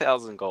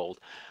 4,000 gold,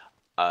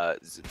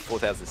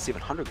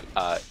 4,700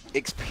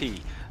 XP,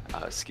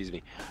 excuse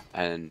me.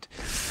 And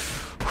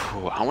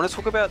I want to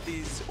talk about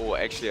these, or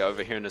actually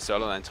over here in the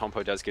solo lane,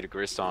 Tompo does get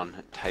aggressed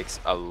on,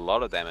 takes a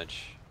lot of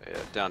damage.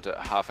 Down to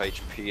half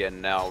HP,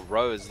 and now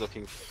Ro is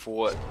looking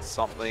for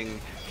something.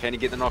 Can he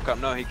get the knockup?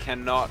 No, he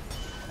cannot.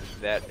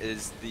 That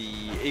is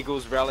the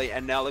Eagles rally,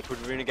 and now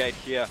Liquid Renegade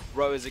here.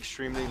 Ro is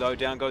extremely low.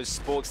 Down goes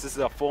Sporks. This is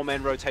a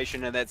 4-man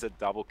rotation, and that's a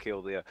double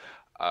kill there.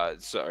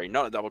 Sorry,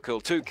 not a double kill,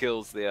 2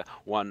 kills there.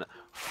 1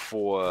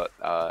 for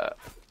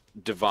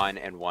Divine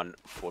and 1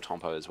 for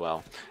Tompo as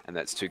well. And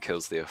that's 2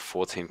 kills there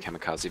for Team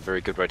Kamikaze.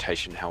 Very good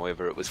rotation.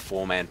 However, it was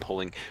 4-man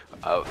pulling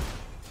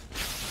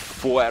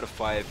 4 out of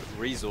 5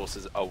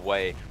 resources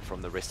away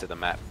from the rest of the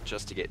map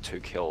just to get 2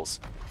 kills.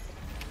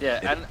 Yeah,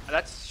 and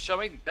that's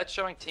showing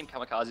Team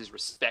Kamikaze's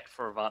respect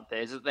for Avant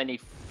there, is that they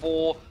need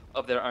 4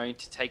 of their own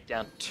to take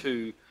down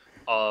 2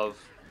 of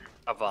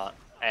Avant.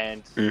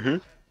 And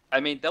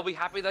I mean, they'll be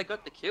happy they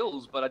got the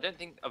kills, but I don't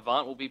think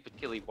Avant will be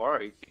particularly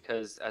worried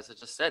because, as I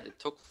just said, it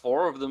took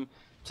 4 of them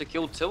to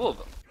kill 2 of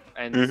them.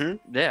 And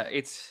yeah,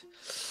 it's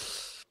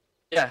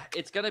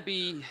gonna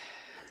be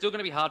still going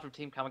to be hard for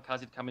Team Kamikaze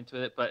to come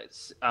into it, but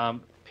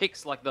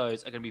picks like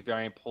those are going to be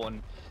very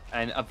important.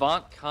 And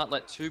Avant can't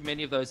let too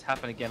many of those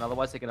happen again,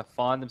 otherwise they're going to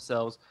find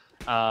themselves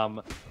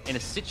in a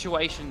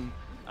situation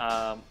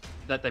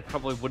that they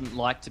probably wouldn't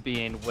like to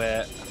be in,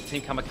 where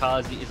Team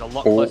Kamikaze is a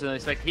lot closer than they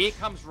expect. Here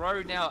comes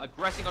Ro now,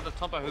 aggressing onto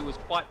Tompo, who was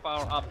quite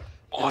far up.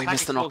 Oh, he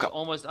missed the knockup.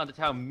 Almost under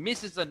tower,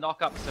 misses the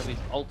knockup, so his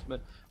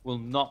ultimate will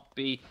not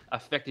be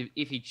effective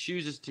if he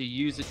chooses to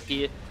use it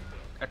here.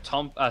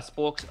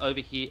 Sporks over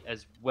here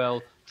as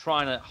well,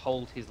 trying to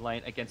hold his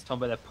lane against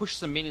Tombo. They push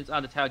some minions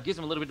under tower, gives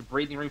them a little bit of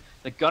breathing room.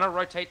 They're going to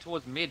rotate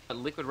towards mid, but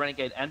Liquid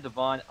Renegade and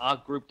Divine are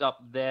grouped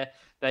up there.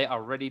 They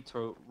are ready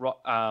to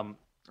rock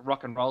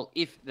and roll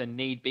if the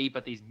need be,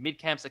 but these mid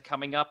camps are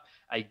coming up.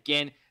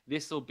 Again,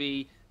 this will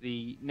be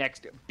the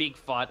next big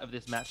fight of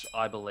this match,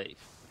 I believe.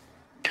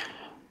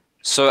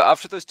 So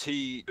after those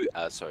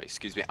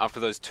after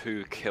those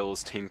 2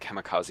 kills, Team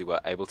Kamikaze were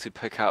able to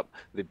pick up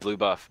the blue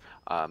buff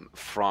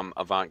from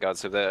Avant Garde.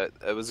 So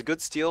it was a good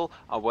steal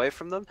away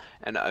from them,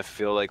 and I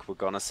feel like we're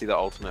gonna see the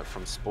ultimate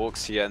from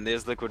Sporks here. And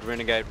there's Liquid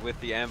Renegade with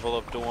the Anvil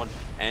of Dawn,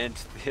 and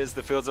here's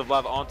the Fields of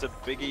Love onto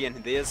Biggie, and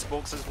there's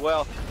Sporks as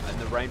well. And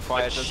the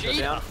Rainfire does go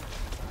down.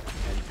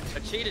 A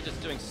Cheetah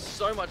just doing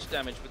so much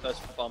damage with those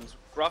bombs.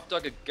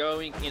 Gruffdugger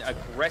going in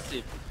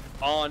aggressive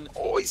on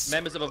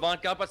members of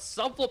Avant Garde, but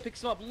Subfloor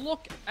picks him up.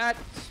 Look at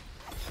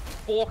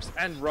Sporks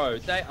and Ro.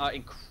 They are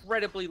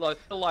incredibly low.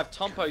 Alive.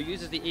 Tompo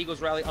uses the Eagles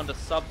rally onto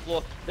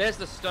Subfloor. There's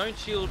the Stone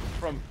Shield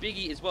from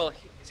Biggie as well.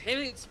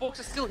 Sporks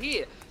are still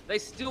here. They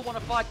still want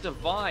to fight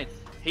Divine.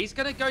 He's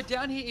going to go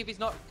down here if he's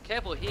not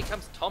careful. Here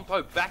comes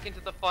Tompo back into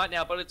the fight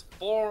now, but it's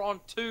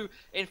 4-on-2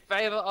 in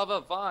favor of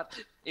Avant.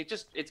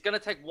 It's going to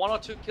take 1 or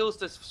 2 kills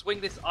to swing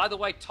this either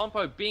way.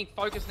 Tompo being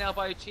focused now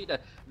by Ochita.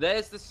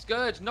 There's the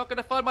Scourge, not going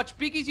to find much.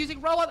 Biggie's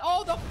using Roland.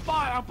 Oh, the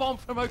firebomb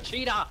from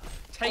Ochita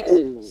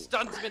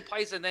stuns him in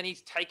place, and then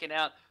he's taken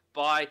out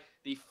by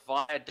the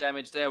fire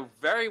damage there.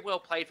 Very well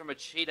played from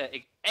Ochita.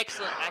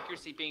 Excellent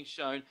accuracy being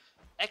shown.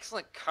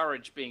 Excellent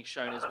courage being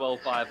shown as well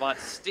by Avant,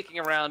 sticking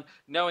around,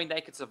 knowing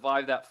they could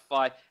survive that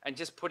fight, and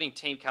just putting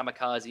Team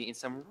Kamikaze in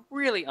some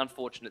really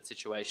unfortunate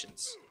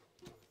situations.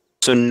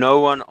 So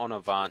no one on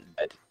Avant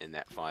died in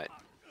that fight.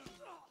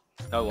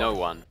 No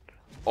one.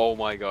 Oh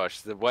my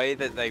gosh, the way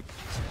that they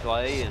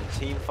play in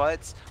team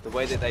fights, the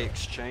way that they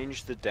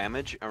exchange the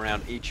damage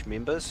around each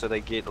member so they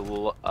get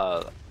all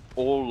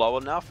low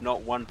enough,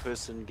 not one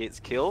person gets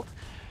killed.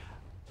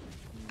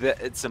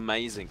 It's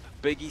amazing.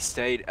 Biggie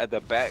stayed at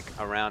the back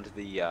around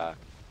the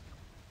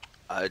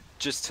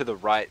just to the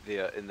right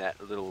there in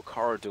that little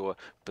corridor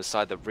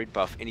beside the red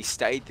buff, and he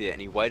stayed there and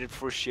he waited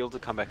for a shield to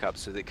come back up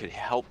so that it could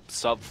help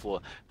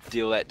Subfloor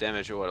deal that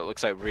damage. Or what it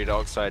looks like Red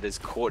Oxide is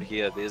caught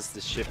here. There's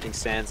the shifting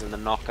sands and the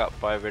knock up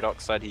by Red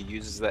Oxide. He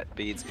uses that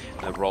beads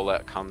and the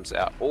rollout comes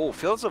out. Oh,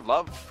 Fields of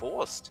Love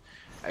forced.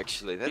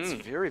 Actually, that's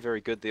very, very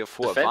good there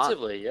for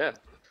defensively, Avant.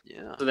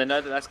 Yeah. So they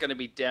know that that's going to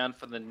be down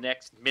for the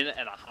next minute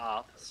and a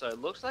half. So it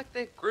looks like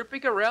they're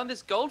grouping around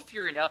this Gold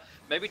Fury now.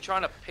 Maybe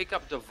trying to pick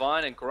up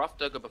Divine and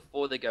Gruffdugger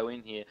before they go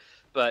in here.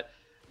 But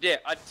Yeah,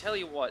 I tell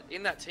you what,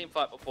 in that team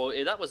fight before,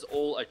 that was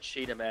all a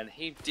cheater, man.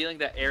 He dealing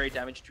that area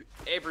damage to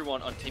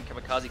everyone on Team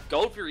Kamikaze.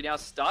 Gold Fury now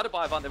started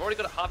by Avant. They've already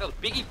got a half health.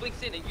 Biggie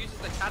blinks in and uses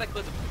the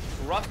Cataclysm.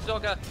 Rough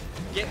Dogger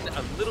getting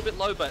a little bit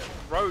low, but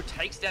Ro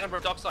takes down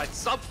Redoxide.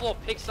 Subfloor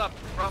picks up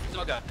Rough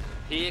Dogger.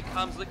 Here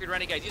comes Liquid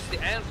Renegade. Uses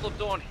the Anvil of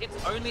Dawn. Hits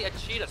only a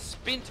cheater.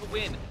 Spin to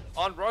win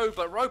on Ro,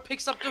 but Ro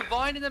picks up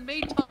Divine in the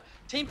meantime.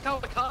 Team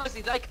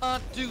Kamikaze, they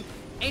can't do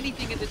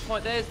anything at this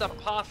point. There's the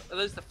path,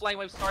 there's the flame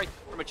wave, sorry,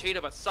 from a cheater,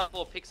 but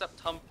Subfloor picks up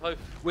Tumpo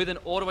with an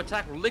auto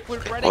attack.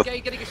 Liquid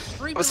Renegade getting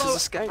extremely low.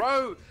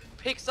 Ro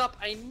picks up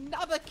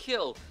another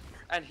kill,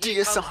 and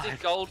here comes the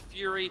Gold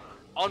Fury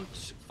on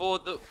for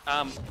the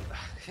I'm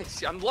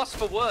lost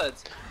for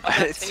words on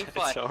that team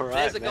fight. Right,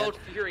 there's a Gold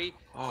Fury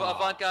for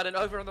Avant, and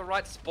over on the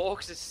right,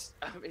 Sporks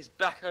is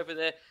back over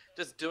there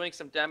just doing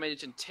some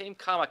damage. And Team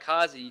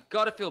Kamikaze, you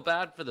gotta feel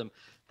bad for them.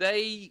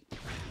 They've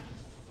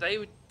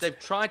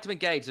tried to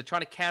engage. They're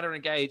trying to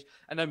counter-engage,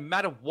 and no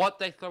matter what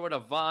they throw at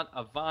Avant,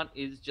 Avant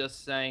is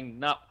just saying,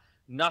 "No,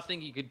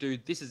 nothing you could do.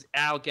 This is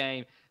our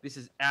game. This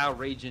is our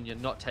region. You're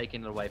not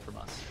taking it away from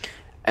us."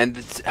 And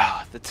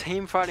the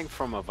team fighting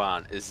from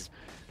Avant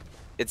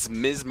it's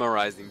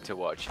mesmerizing to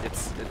watch.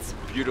 It's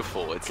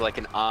beautiful. It's like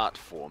an art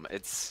form.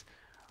 It's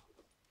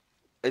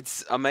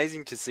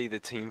amazing to see the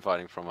team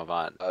fighting from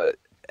Avant.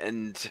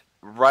 And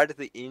right at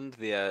the end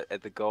there,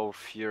 at the Gold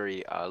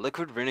Fury,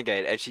 Liquid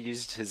Renegade actually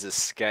used his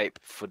escape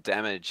for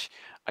damage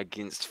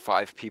against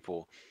 5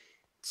 people.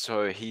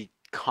 So he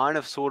kind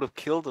of sort of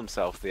killed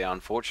himself there,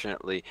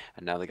 unfortunately.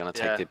 And now they're going to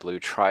take their blue,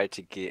 try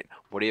to get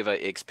whatever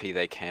XP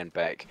they can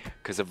back.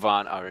 Because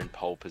Avant are in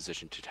pole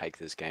position to take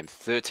this game.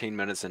 13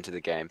 minutes into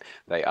the game,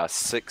 they are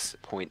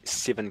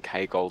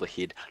 6.7k gold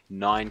ahead,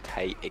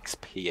 9k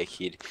XP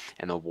ahead.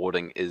 And the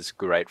warding is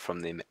great from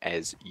them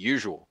as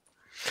usual.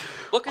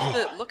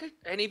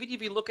 And even if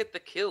you look at the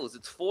kills,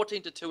 it's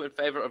 14-2 in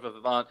favor of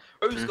Avant.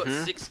 Ro's got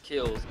 6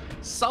 kills,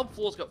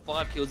 Subfloor's got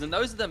 5 kills, and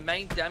those are the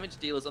main damage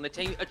dealers on the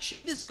team.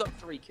 Cheater's got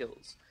 3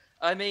 kills.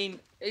 I mean,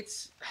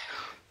 it's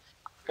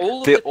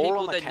all of the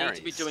people that need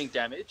to be doing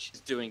damage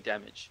is doing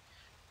damage.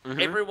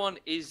 Everyone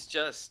is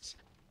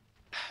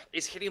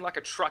hitting like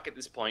a truck at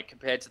this point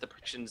compared to the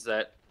predictions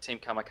that Team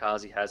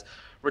Kamikaze has.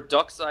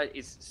 Redoxide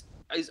is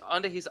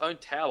under his own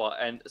tower,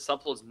 and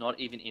Subfloor's not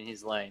even in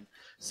his lane.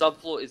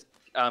 Subfloor is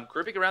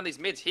grouping around these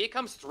mids. Here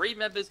comes 3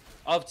 members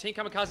of Team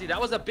Kamikaze. That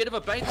was a bit of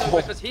a bait though,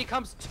 because here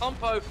comes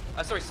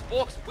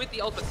Sporks with the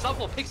ult, but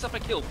Subfloor picks up a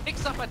kill,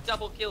 picks up a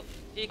double kill.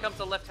 Here comes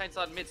the left-hand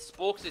side mid.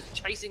 Sporks is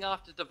chasing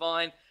after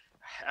Divine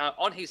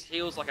on his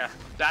heels like a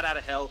bat out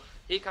of hell.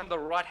 Here come the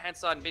right-hand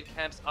side mid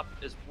camps up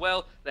as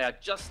well. They are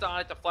just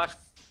starting to flash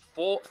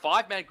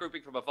 5-man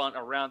grouping from Avant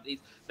around these.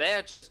 They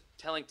are just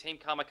telling Team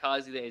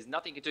Kamikaze there is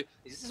nothing you can do.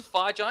 Is this a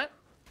fire giant?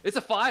 It's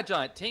a fire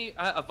giant. Team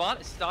Avant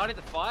is starting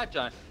the fire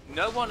giant.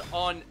 No one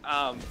on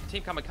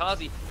Team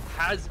Kamikaze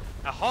has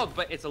a hog,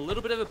 but it's a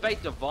little bit of a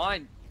bait.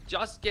 Divine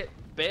just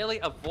barely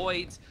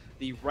avoids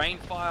the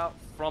rainfire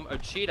from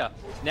Ochita.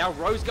 Now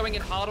Rose going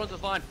in hard on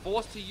Divine,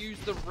 forced to use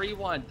the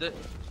rewind. The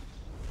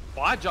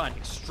fire giant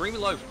extremely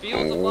low.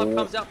 Fields of Love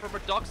comes out from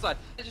Redoxide.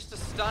 It's just a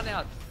stun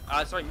out.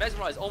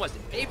 Mesmerize almost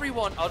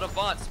everyone on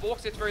Avant.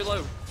 Sporks gets very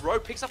low. Ro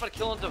picks up a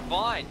kill on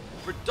Divine.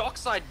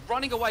 Redoxide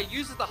running away,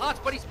 uses the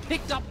hearts, but he's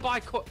picked up by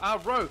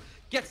Ro.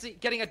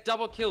 Getting a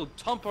double kill.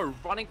 Tompo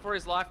running for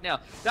his life now.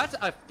 That's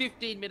a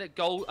 15-minute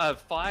goal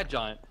Fire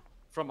Giant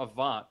from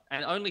Avant.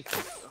 And only...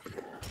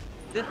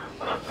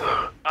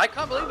 I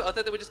can't believe it. I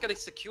thought they were just going to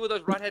secure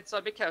those right-hand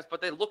side mid camps,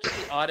 but they looked at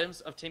the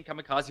items of Team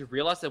Kamikaze,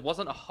 realized there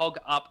wasn't a hog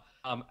up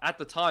at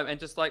the time, and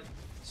just like,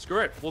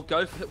 screw it, we'll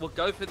go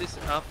for this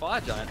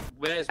Fire Giant.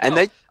 Whereas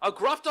a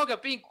Gruff Dogger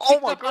being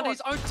picked up under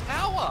his own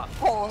tower.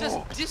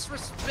 Just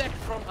disrespect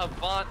from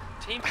Avant.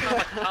 Team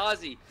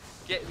Kamikaze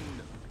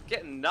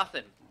getting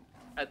nothing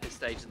at this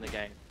stage in the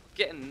game.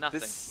 Getting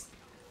nothing.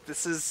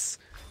 This is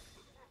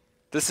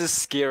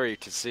scary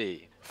to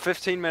see.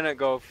 15-minute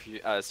goal,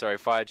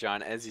 Fire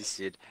Giant, as you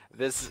said.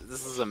 This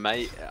is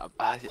amazing.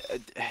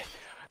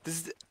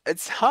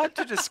 It's hard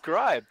to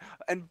describe.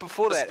 And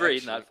before just that,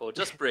 breathe, Nightfall.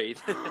 Just breathe.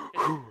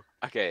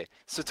 Okay,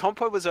 so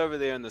Tompo was over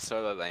there in the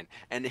solo lane,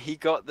 and he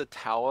got the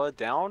tower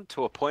down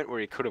to a point where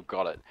he could have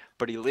got it,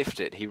 but he left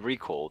it. He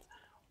recalled,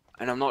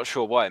 and I'm not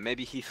sure why.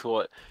 Maybe he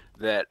thought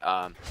that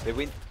they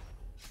went.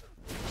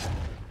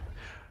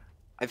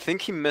 I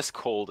think he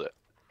miscalled it.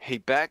 He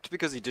backed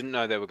because he didn't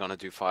know they were going to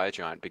do Fire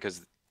Giant,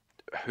 because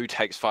who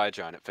takes Fire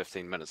Giant at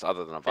 15 minutes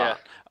other than Avant?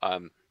 Yeah.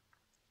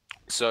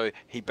 So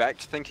he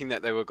backed thinking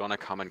that they were going to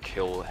come and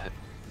kill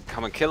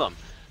him.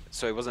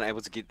 So he wasn't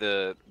able to get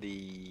the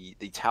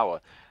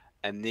tower.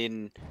 And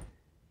then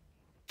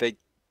they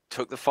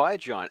took the Fire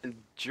Giant,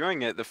 and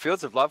during it, the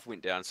Fields of Love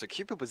went down, so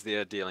Cupid was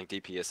there dealing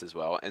DPS as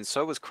well, and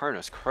so was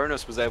Kronos.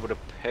 Kronos was able to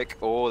pick,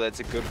 that's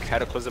a good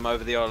Cataclysm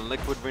over there on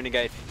Liquid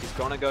Renegade. He's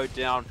gonna go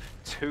down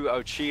to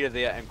Ochita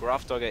there, and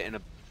Gruff Dogger in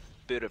a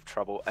bit of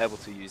trouble, able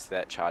to use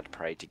that Charge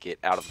Prey to get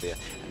out of there.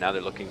 And now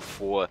they're looking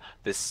for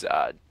this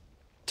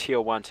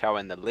tier 1 tower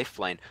in the left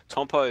lane.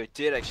 Tompo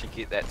did actually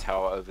get that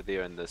tower over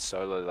there in the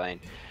solo lane,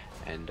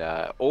 And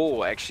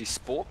oh, actually,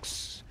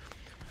 Sporks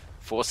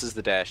forces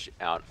the dash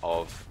out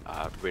of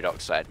Red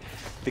Oxide.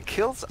 The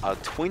kills are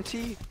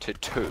 20 to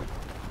 2.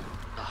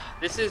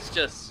 This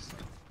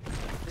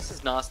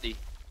is nasty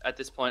at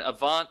this point.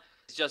 Avant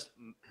is just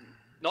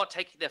not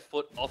taking their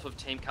foot off of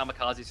Team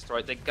Kamikaze's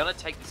throat. They're going to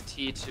take this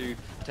tier 2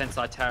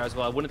 Tensai Tower as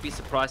well. I wouldn't be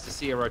surprised to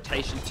see a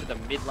rotation to the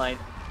mid lane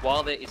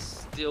while there is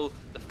still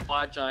the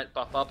Fire Giant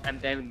buff up,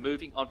 and then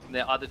moving on from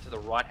there either to the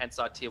right-hand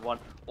side tier 1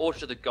 or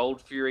to the Gold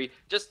Fury.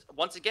 Just,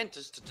 once again,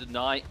 just to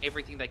deny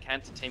everything they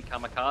can to Team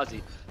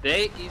Kamikaze.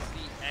 There is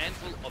the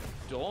Anvil of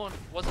Dawn.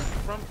 Was it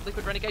from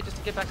Liquid Renegade just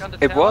to get back under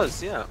tower? It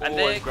was, yeah. And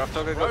there,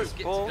 there Rose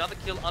gets another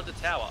kill under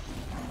tower.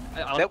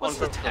 That was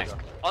the tank.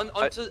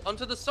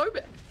 Onto the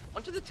Sobek.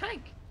 Onto the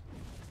tank.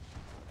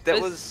 That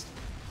was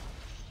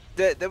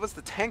the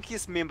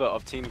tankiest member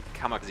of Team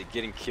Kamikaze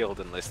getting killed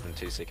in less than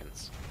 2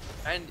 seconds.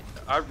 And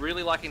I'm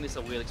really liking this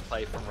Awilix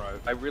play from Ro.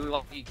 I really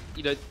like,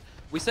 you know,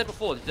 we said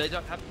before, they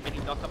don't have many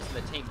knockups in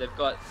their team. They've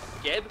got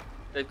Geb,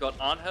 they've got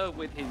Anher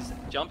with his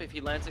jump if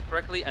he lands it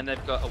correctly, and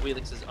they've got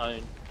Awilix's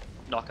own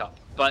knockup.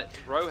 But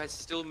Ro has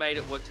still made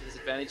it work to his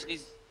advantage, and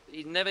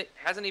he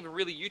hasn't even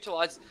really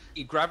utilized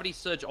the Gravity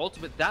Surge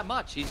ultimate that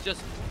much. He's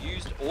just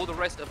used all the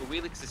rest of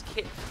Awilix's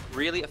kit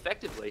really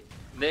effectively.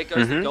 And there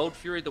goes the Gold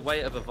Fury the way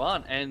of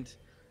Avant, and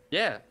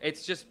yeah,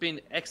 it's just been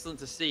excellent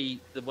to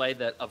see the way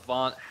that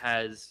Avant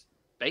has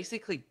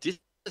basically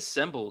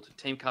disassembled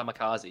Team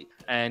Kamikaze.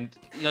 And,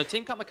 you know,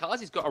 Team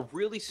Kamikaze's got a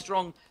really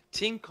strong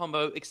team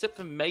combo, except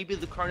for maybe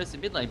the Cronus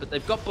in mid lane, but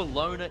they've got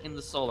Bellona in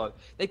the solo.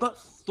 They've got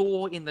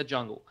Thor in the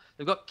jungle.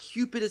 They've got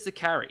Cupid as a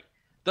carry.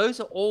 Those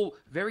are all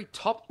very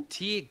top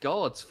tier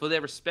gods for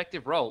their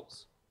respective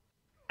roles.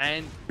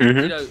 And, you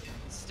know,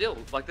 still,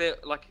 like, they're,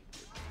 like,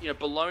 you know,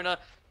 Bellona,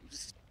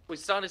 we're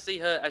starting to see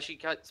her, as she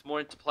gets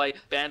more into play,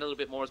 banned a little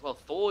bit more as well.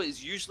 Thor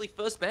is usually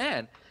first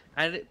ban.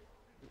 And,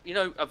 you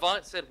know,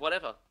 Avant said,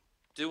 whatever,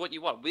 do what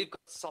you want. We've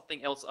got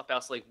something else up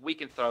our sleeve we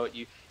can throw at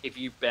you if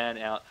you ban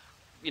out.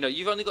 You know,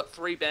 you've only got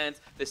 3 bans,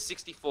 there's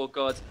 64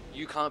 gods,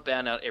 you can't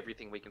ban out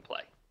everything we can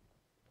play.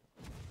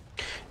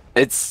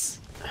 It's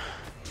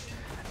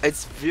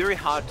very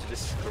hard to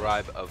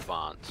describe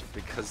Avant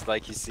because,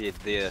 like you said,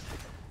 they're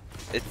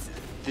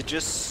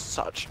just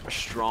such a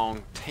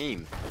strong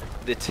team.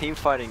 Their team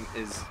fighting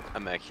is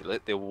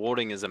immaculate. Their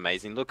warding is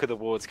amazing. Look at the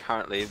wards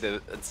currently.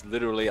 It's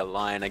literally a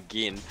line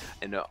again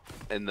in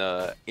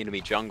the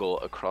enemy jungle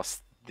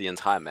across the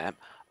entire map.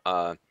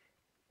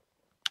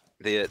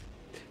 Their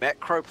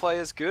macro play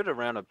is good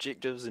around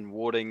objectives and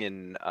warding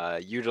and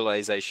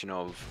utilization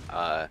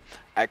of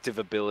active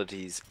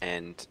abilities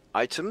and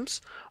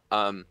items.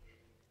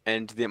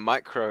 And their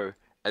micro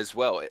as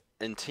well.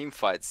 In team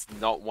fights,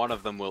 not one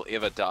of them will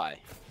ever die.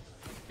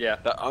 Yeah.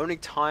 The only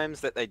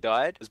times that they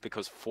died was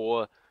because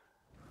 4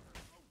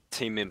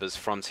 team members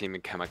from Team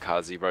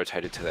Kamikaze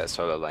rotated to that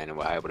solo lane and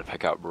were able to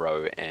pick up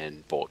Ro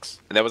and Borks.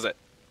 And that was it.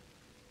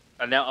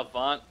 And now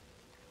Avant,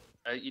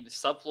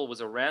 subfloor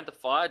was around the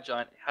Fire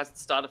Giant, hasn't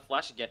started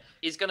flashing yet.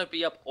 He's going to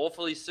be up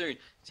awfully soon.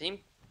 Team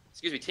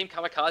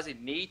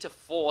Kamikaze need to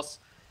force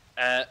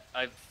a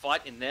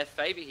fight in their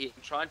favor here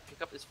and try and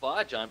pick up this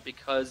Fire Giant,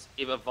 because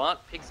if Avant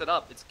picks it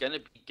up, it's going to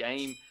be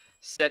game,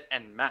 set,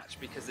 and match,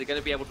 because they're going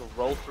to be able to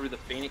roll through the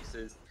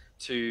Phoenixes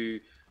to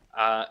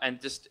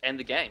and just end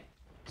the game.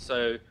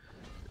 So,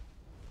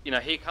 you know,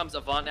 here comes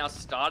Avant now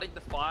starting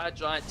the Fire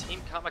Giant.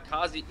 Team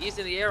Kamikaze is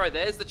in the arrow.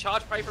 There's the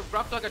charge play from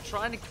Gruffdogger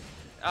trying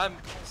to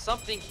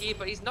something here,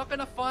 but he's not going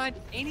to find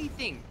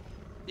anything.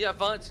 Yeah,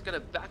 Avant's going to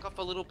back off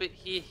a little bit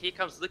here. Here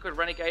comes Liquid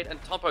Renegade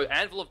and Tompo.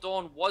 Anvil of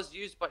Dawn was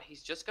used, but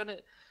he's just going to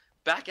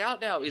back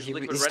out now. Liquid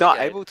Renegade. He's not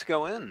able to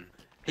go in.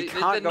 He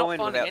can't go in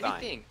without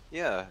dying.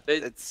 Yeah,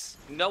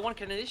 no one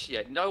can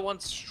initiate. No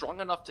one's strong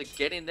enough to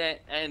get in there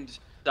and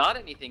start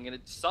anything. And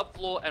it's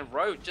Subfloor and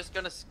Road just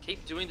going to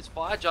keep doing this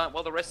Fire Giant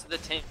while the rest of the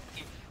team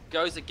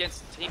goes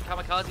against Team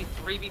Kamikaze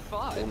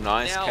 3v5. Oh,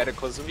 nice now,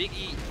 Cataclysm.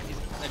 Biggie is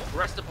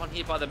aggressed upon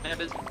here by the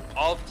members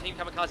of Team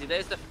Kamikaze.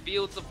 There's the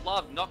Fields of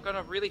Love. Not going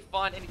to really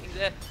find anything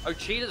there.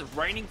 Ochita's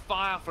raining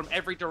fire from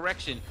every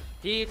direction.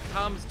 Here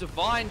comes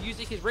Divine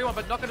using his rewind,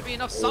 but not going to be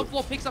enough.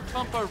 Subfloor picks up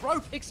Tompo. Ro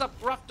picks up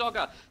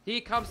Gruffdogger.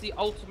 Here comes the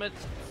ultimate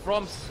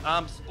from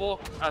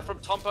from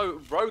Tompo.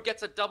 Ro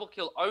gets a double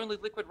kill. Only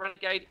Liquid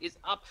Renegade is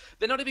up.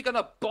 They're not even going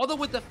to bother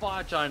with the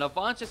Fire Giant.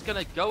 Avant's just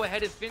going to go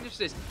ahead and finish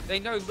this. They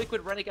know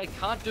Liquid Renegade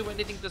can't do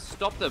anything to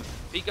stop them.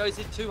 If he goes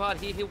in too hard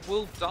here, he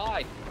will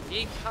die.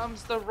 Here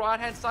comes the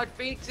right-hand side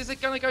Phoenix. Is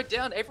it going to go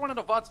down? Everyone on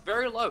Avant's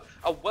very low.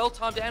 A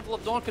well-timed Anvil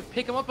of Dawn could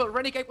pick him up, but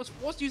Renegade was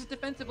forced to use it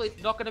defensively.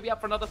 It's not going to be up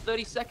for another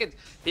 30 seconds.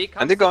 Here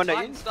comes the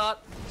Titan start.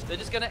 They're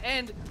just going to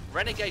end.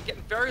 Renegade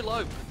getting very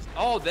low.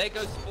 Oh, there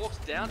goes Forks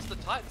down to the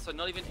Titan, so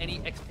not even any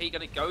XP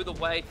going to go the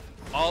way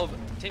of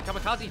Team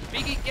Kamikaze.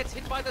 Biggie gets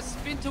hit by the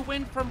spin to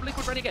win from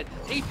Liquid Renegade.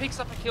 He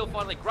picks up a kill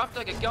finally.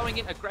 Gruffdogger going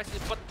in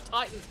aggressive, but the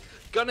Titan's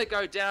going to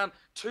go down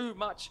too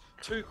much,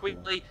 too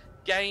quickly.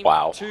 Game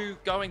 2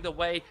 going the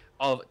way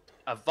of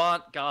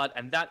Avant, Garde,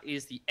 and that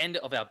is the end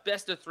of our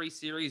best of 3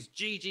 series.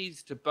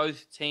 GG's to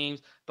both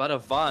teams, but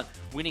Avant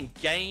winning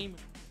game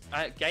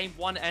game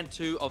 1 and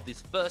 2 of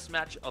this first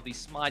match of the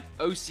Smite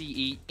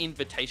OCE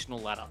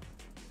Invitational ladder.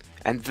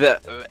 And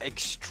the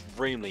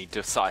extremely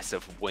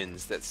decisive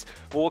wins. That's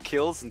 4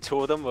 kills, and 2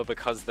 of them were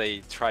because they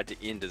tried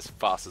to end as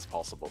fast as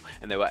possible,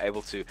 and they were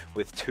able to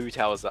with 1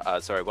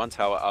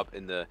 tower up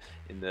in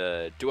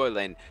the duo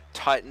lane.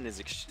 Titan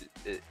is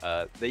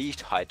the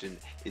Titan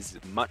is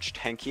much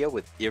tankier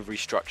with every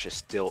structure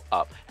still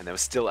up, and they were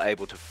still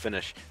able to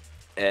finish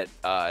at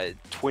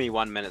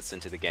 21 minutes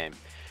into the game.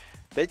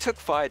 They took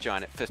Fire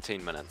Giant at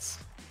 15 minutes.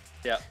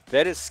 Yeah,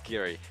 that is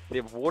scary.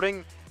 Their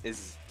warding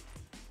is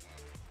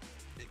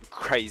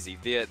crazy.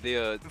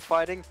 They're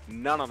fighting.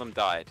 None of them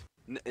died.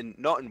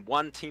 Not in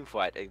one team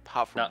fight,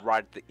 apart from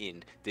right at the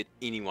end, did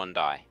anyone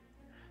die.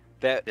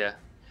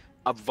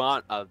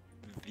 Avant are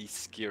the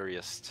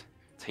scariest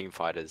team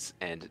fighters,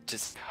 and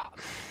just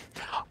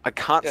I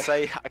can't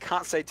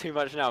say too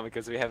much now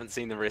because we haven't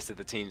seen the rest of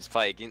the teams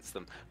play against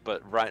them.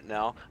 But right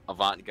now,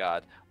 Avant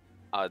Garde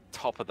are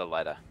top of the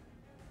ladder.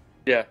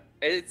 Yeah,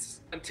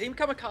 and Team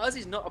Kamikaze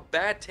is not a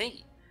bad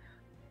team.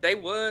 They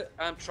were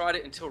tried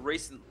it until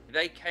recently.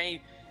 They came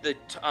the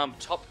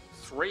top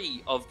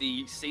 3 of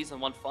the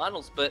season 1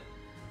 finals, but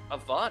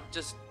Avant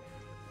just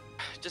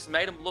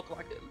made them look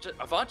like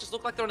Avant just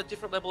looked like they're on a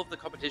different level of the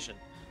competition.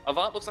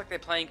 Avant looks like they're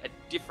playing a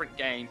different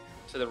game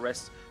to the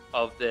rest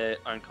of their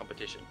own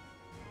competition.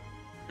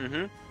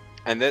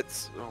 And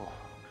that's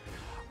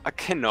I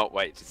cannot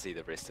wait to see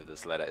the rest of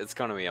this ladder. It's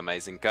going to be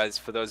amazing, guys.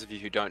 For those of you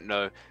who don't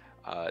know,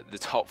 the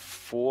top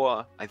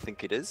 4, I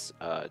think it is.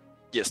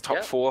 Yes,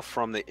 top 4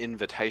 from the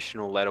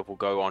Invitational ladder will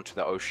go on to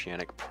the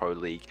Oceanic Pro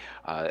League,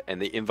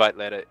 and the Invite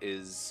ladder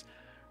is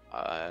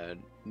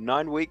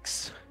 9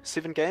 weeks,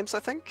 7 games, I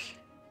think.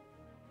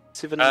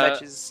 7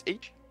 matches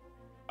each.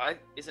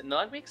 Is it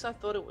 9 weeks? I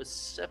thought it was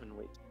 7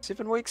 weeks.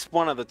 7 weeks,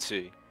 one of the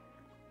 2.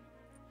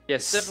 Yeah,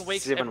 7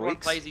 weeks. Everyone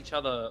plays each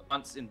other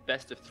once in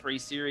best of 3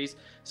 series.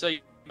 So you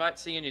might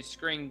see on your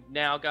screen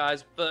now,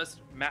 guys. First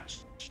match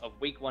of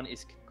week 1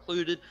 is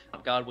concluded.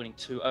 Garde winning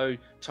 2-0.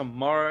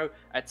 Tomorrow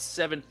at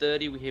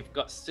 7:30, we have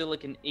got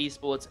Silicon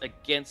Esports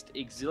against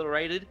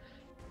Exhilarated,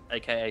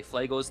 aka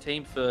Flagor's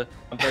team for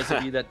those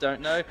of you that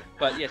don't know.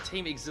 But yeah,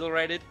 Team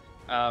Exhilarated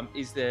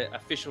is their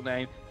official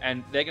name,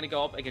 and they're going to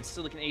go up against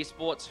Silicon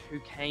Esports, who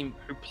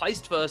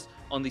placed first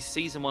on the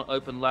Season 1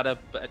 Open ladder,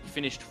 but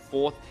finished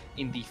 4th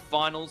in the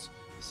finals.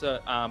 So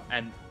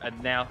and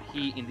now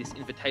here in this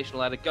Invitational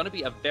ladder, going to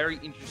be a very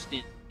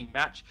interesting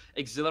match.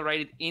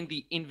 Exhilarated in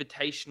the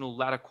Invitational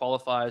ladder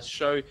qualifiers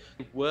show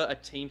they were a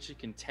team to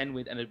contend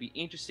with, and it'd be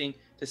interesting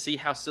to see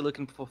how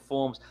Silicon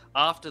performs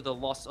after the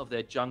loss of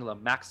their jungler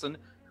Maxon,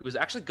 who has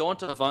actually gone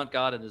to Avant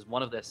Garde and is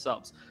one of their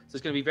subs. So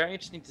it's going to be very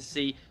interesting to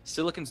see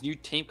Silicon's new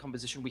team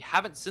composition. We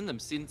haven't seen them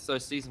since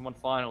those Season 1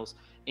 finals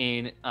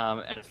in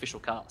an official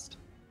cast.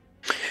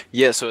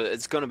 Yeah, so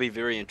it's going to be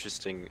very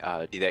interesting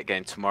that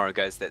game tomorrow,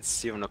 guys. That's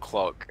 7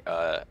 o'clock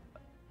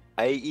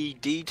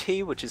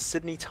AEDT, which is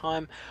Sydney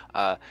time.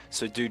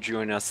 So do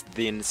join us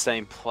then,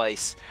 same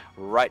place,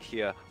 right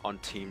here on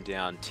Team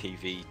Down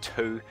TV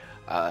 2.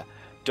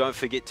 Don't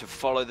forget to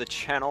follow the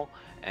channel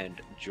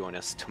and join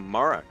us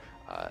tomorrow.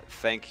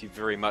 Thank you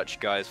very much,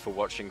 guys, for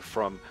watching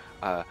from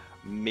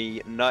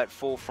me,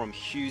 Nightfall, from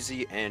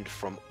Husey, and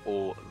from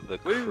all the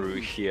crew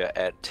here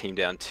at Team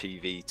Down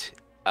TV.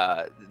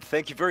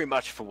 Thank you very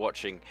much for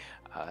watching,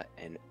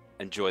 and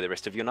enjoy the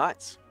rest of your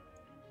nights.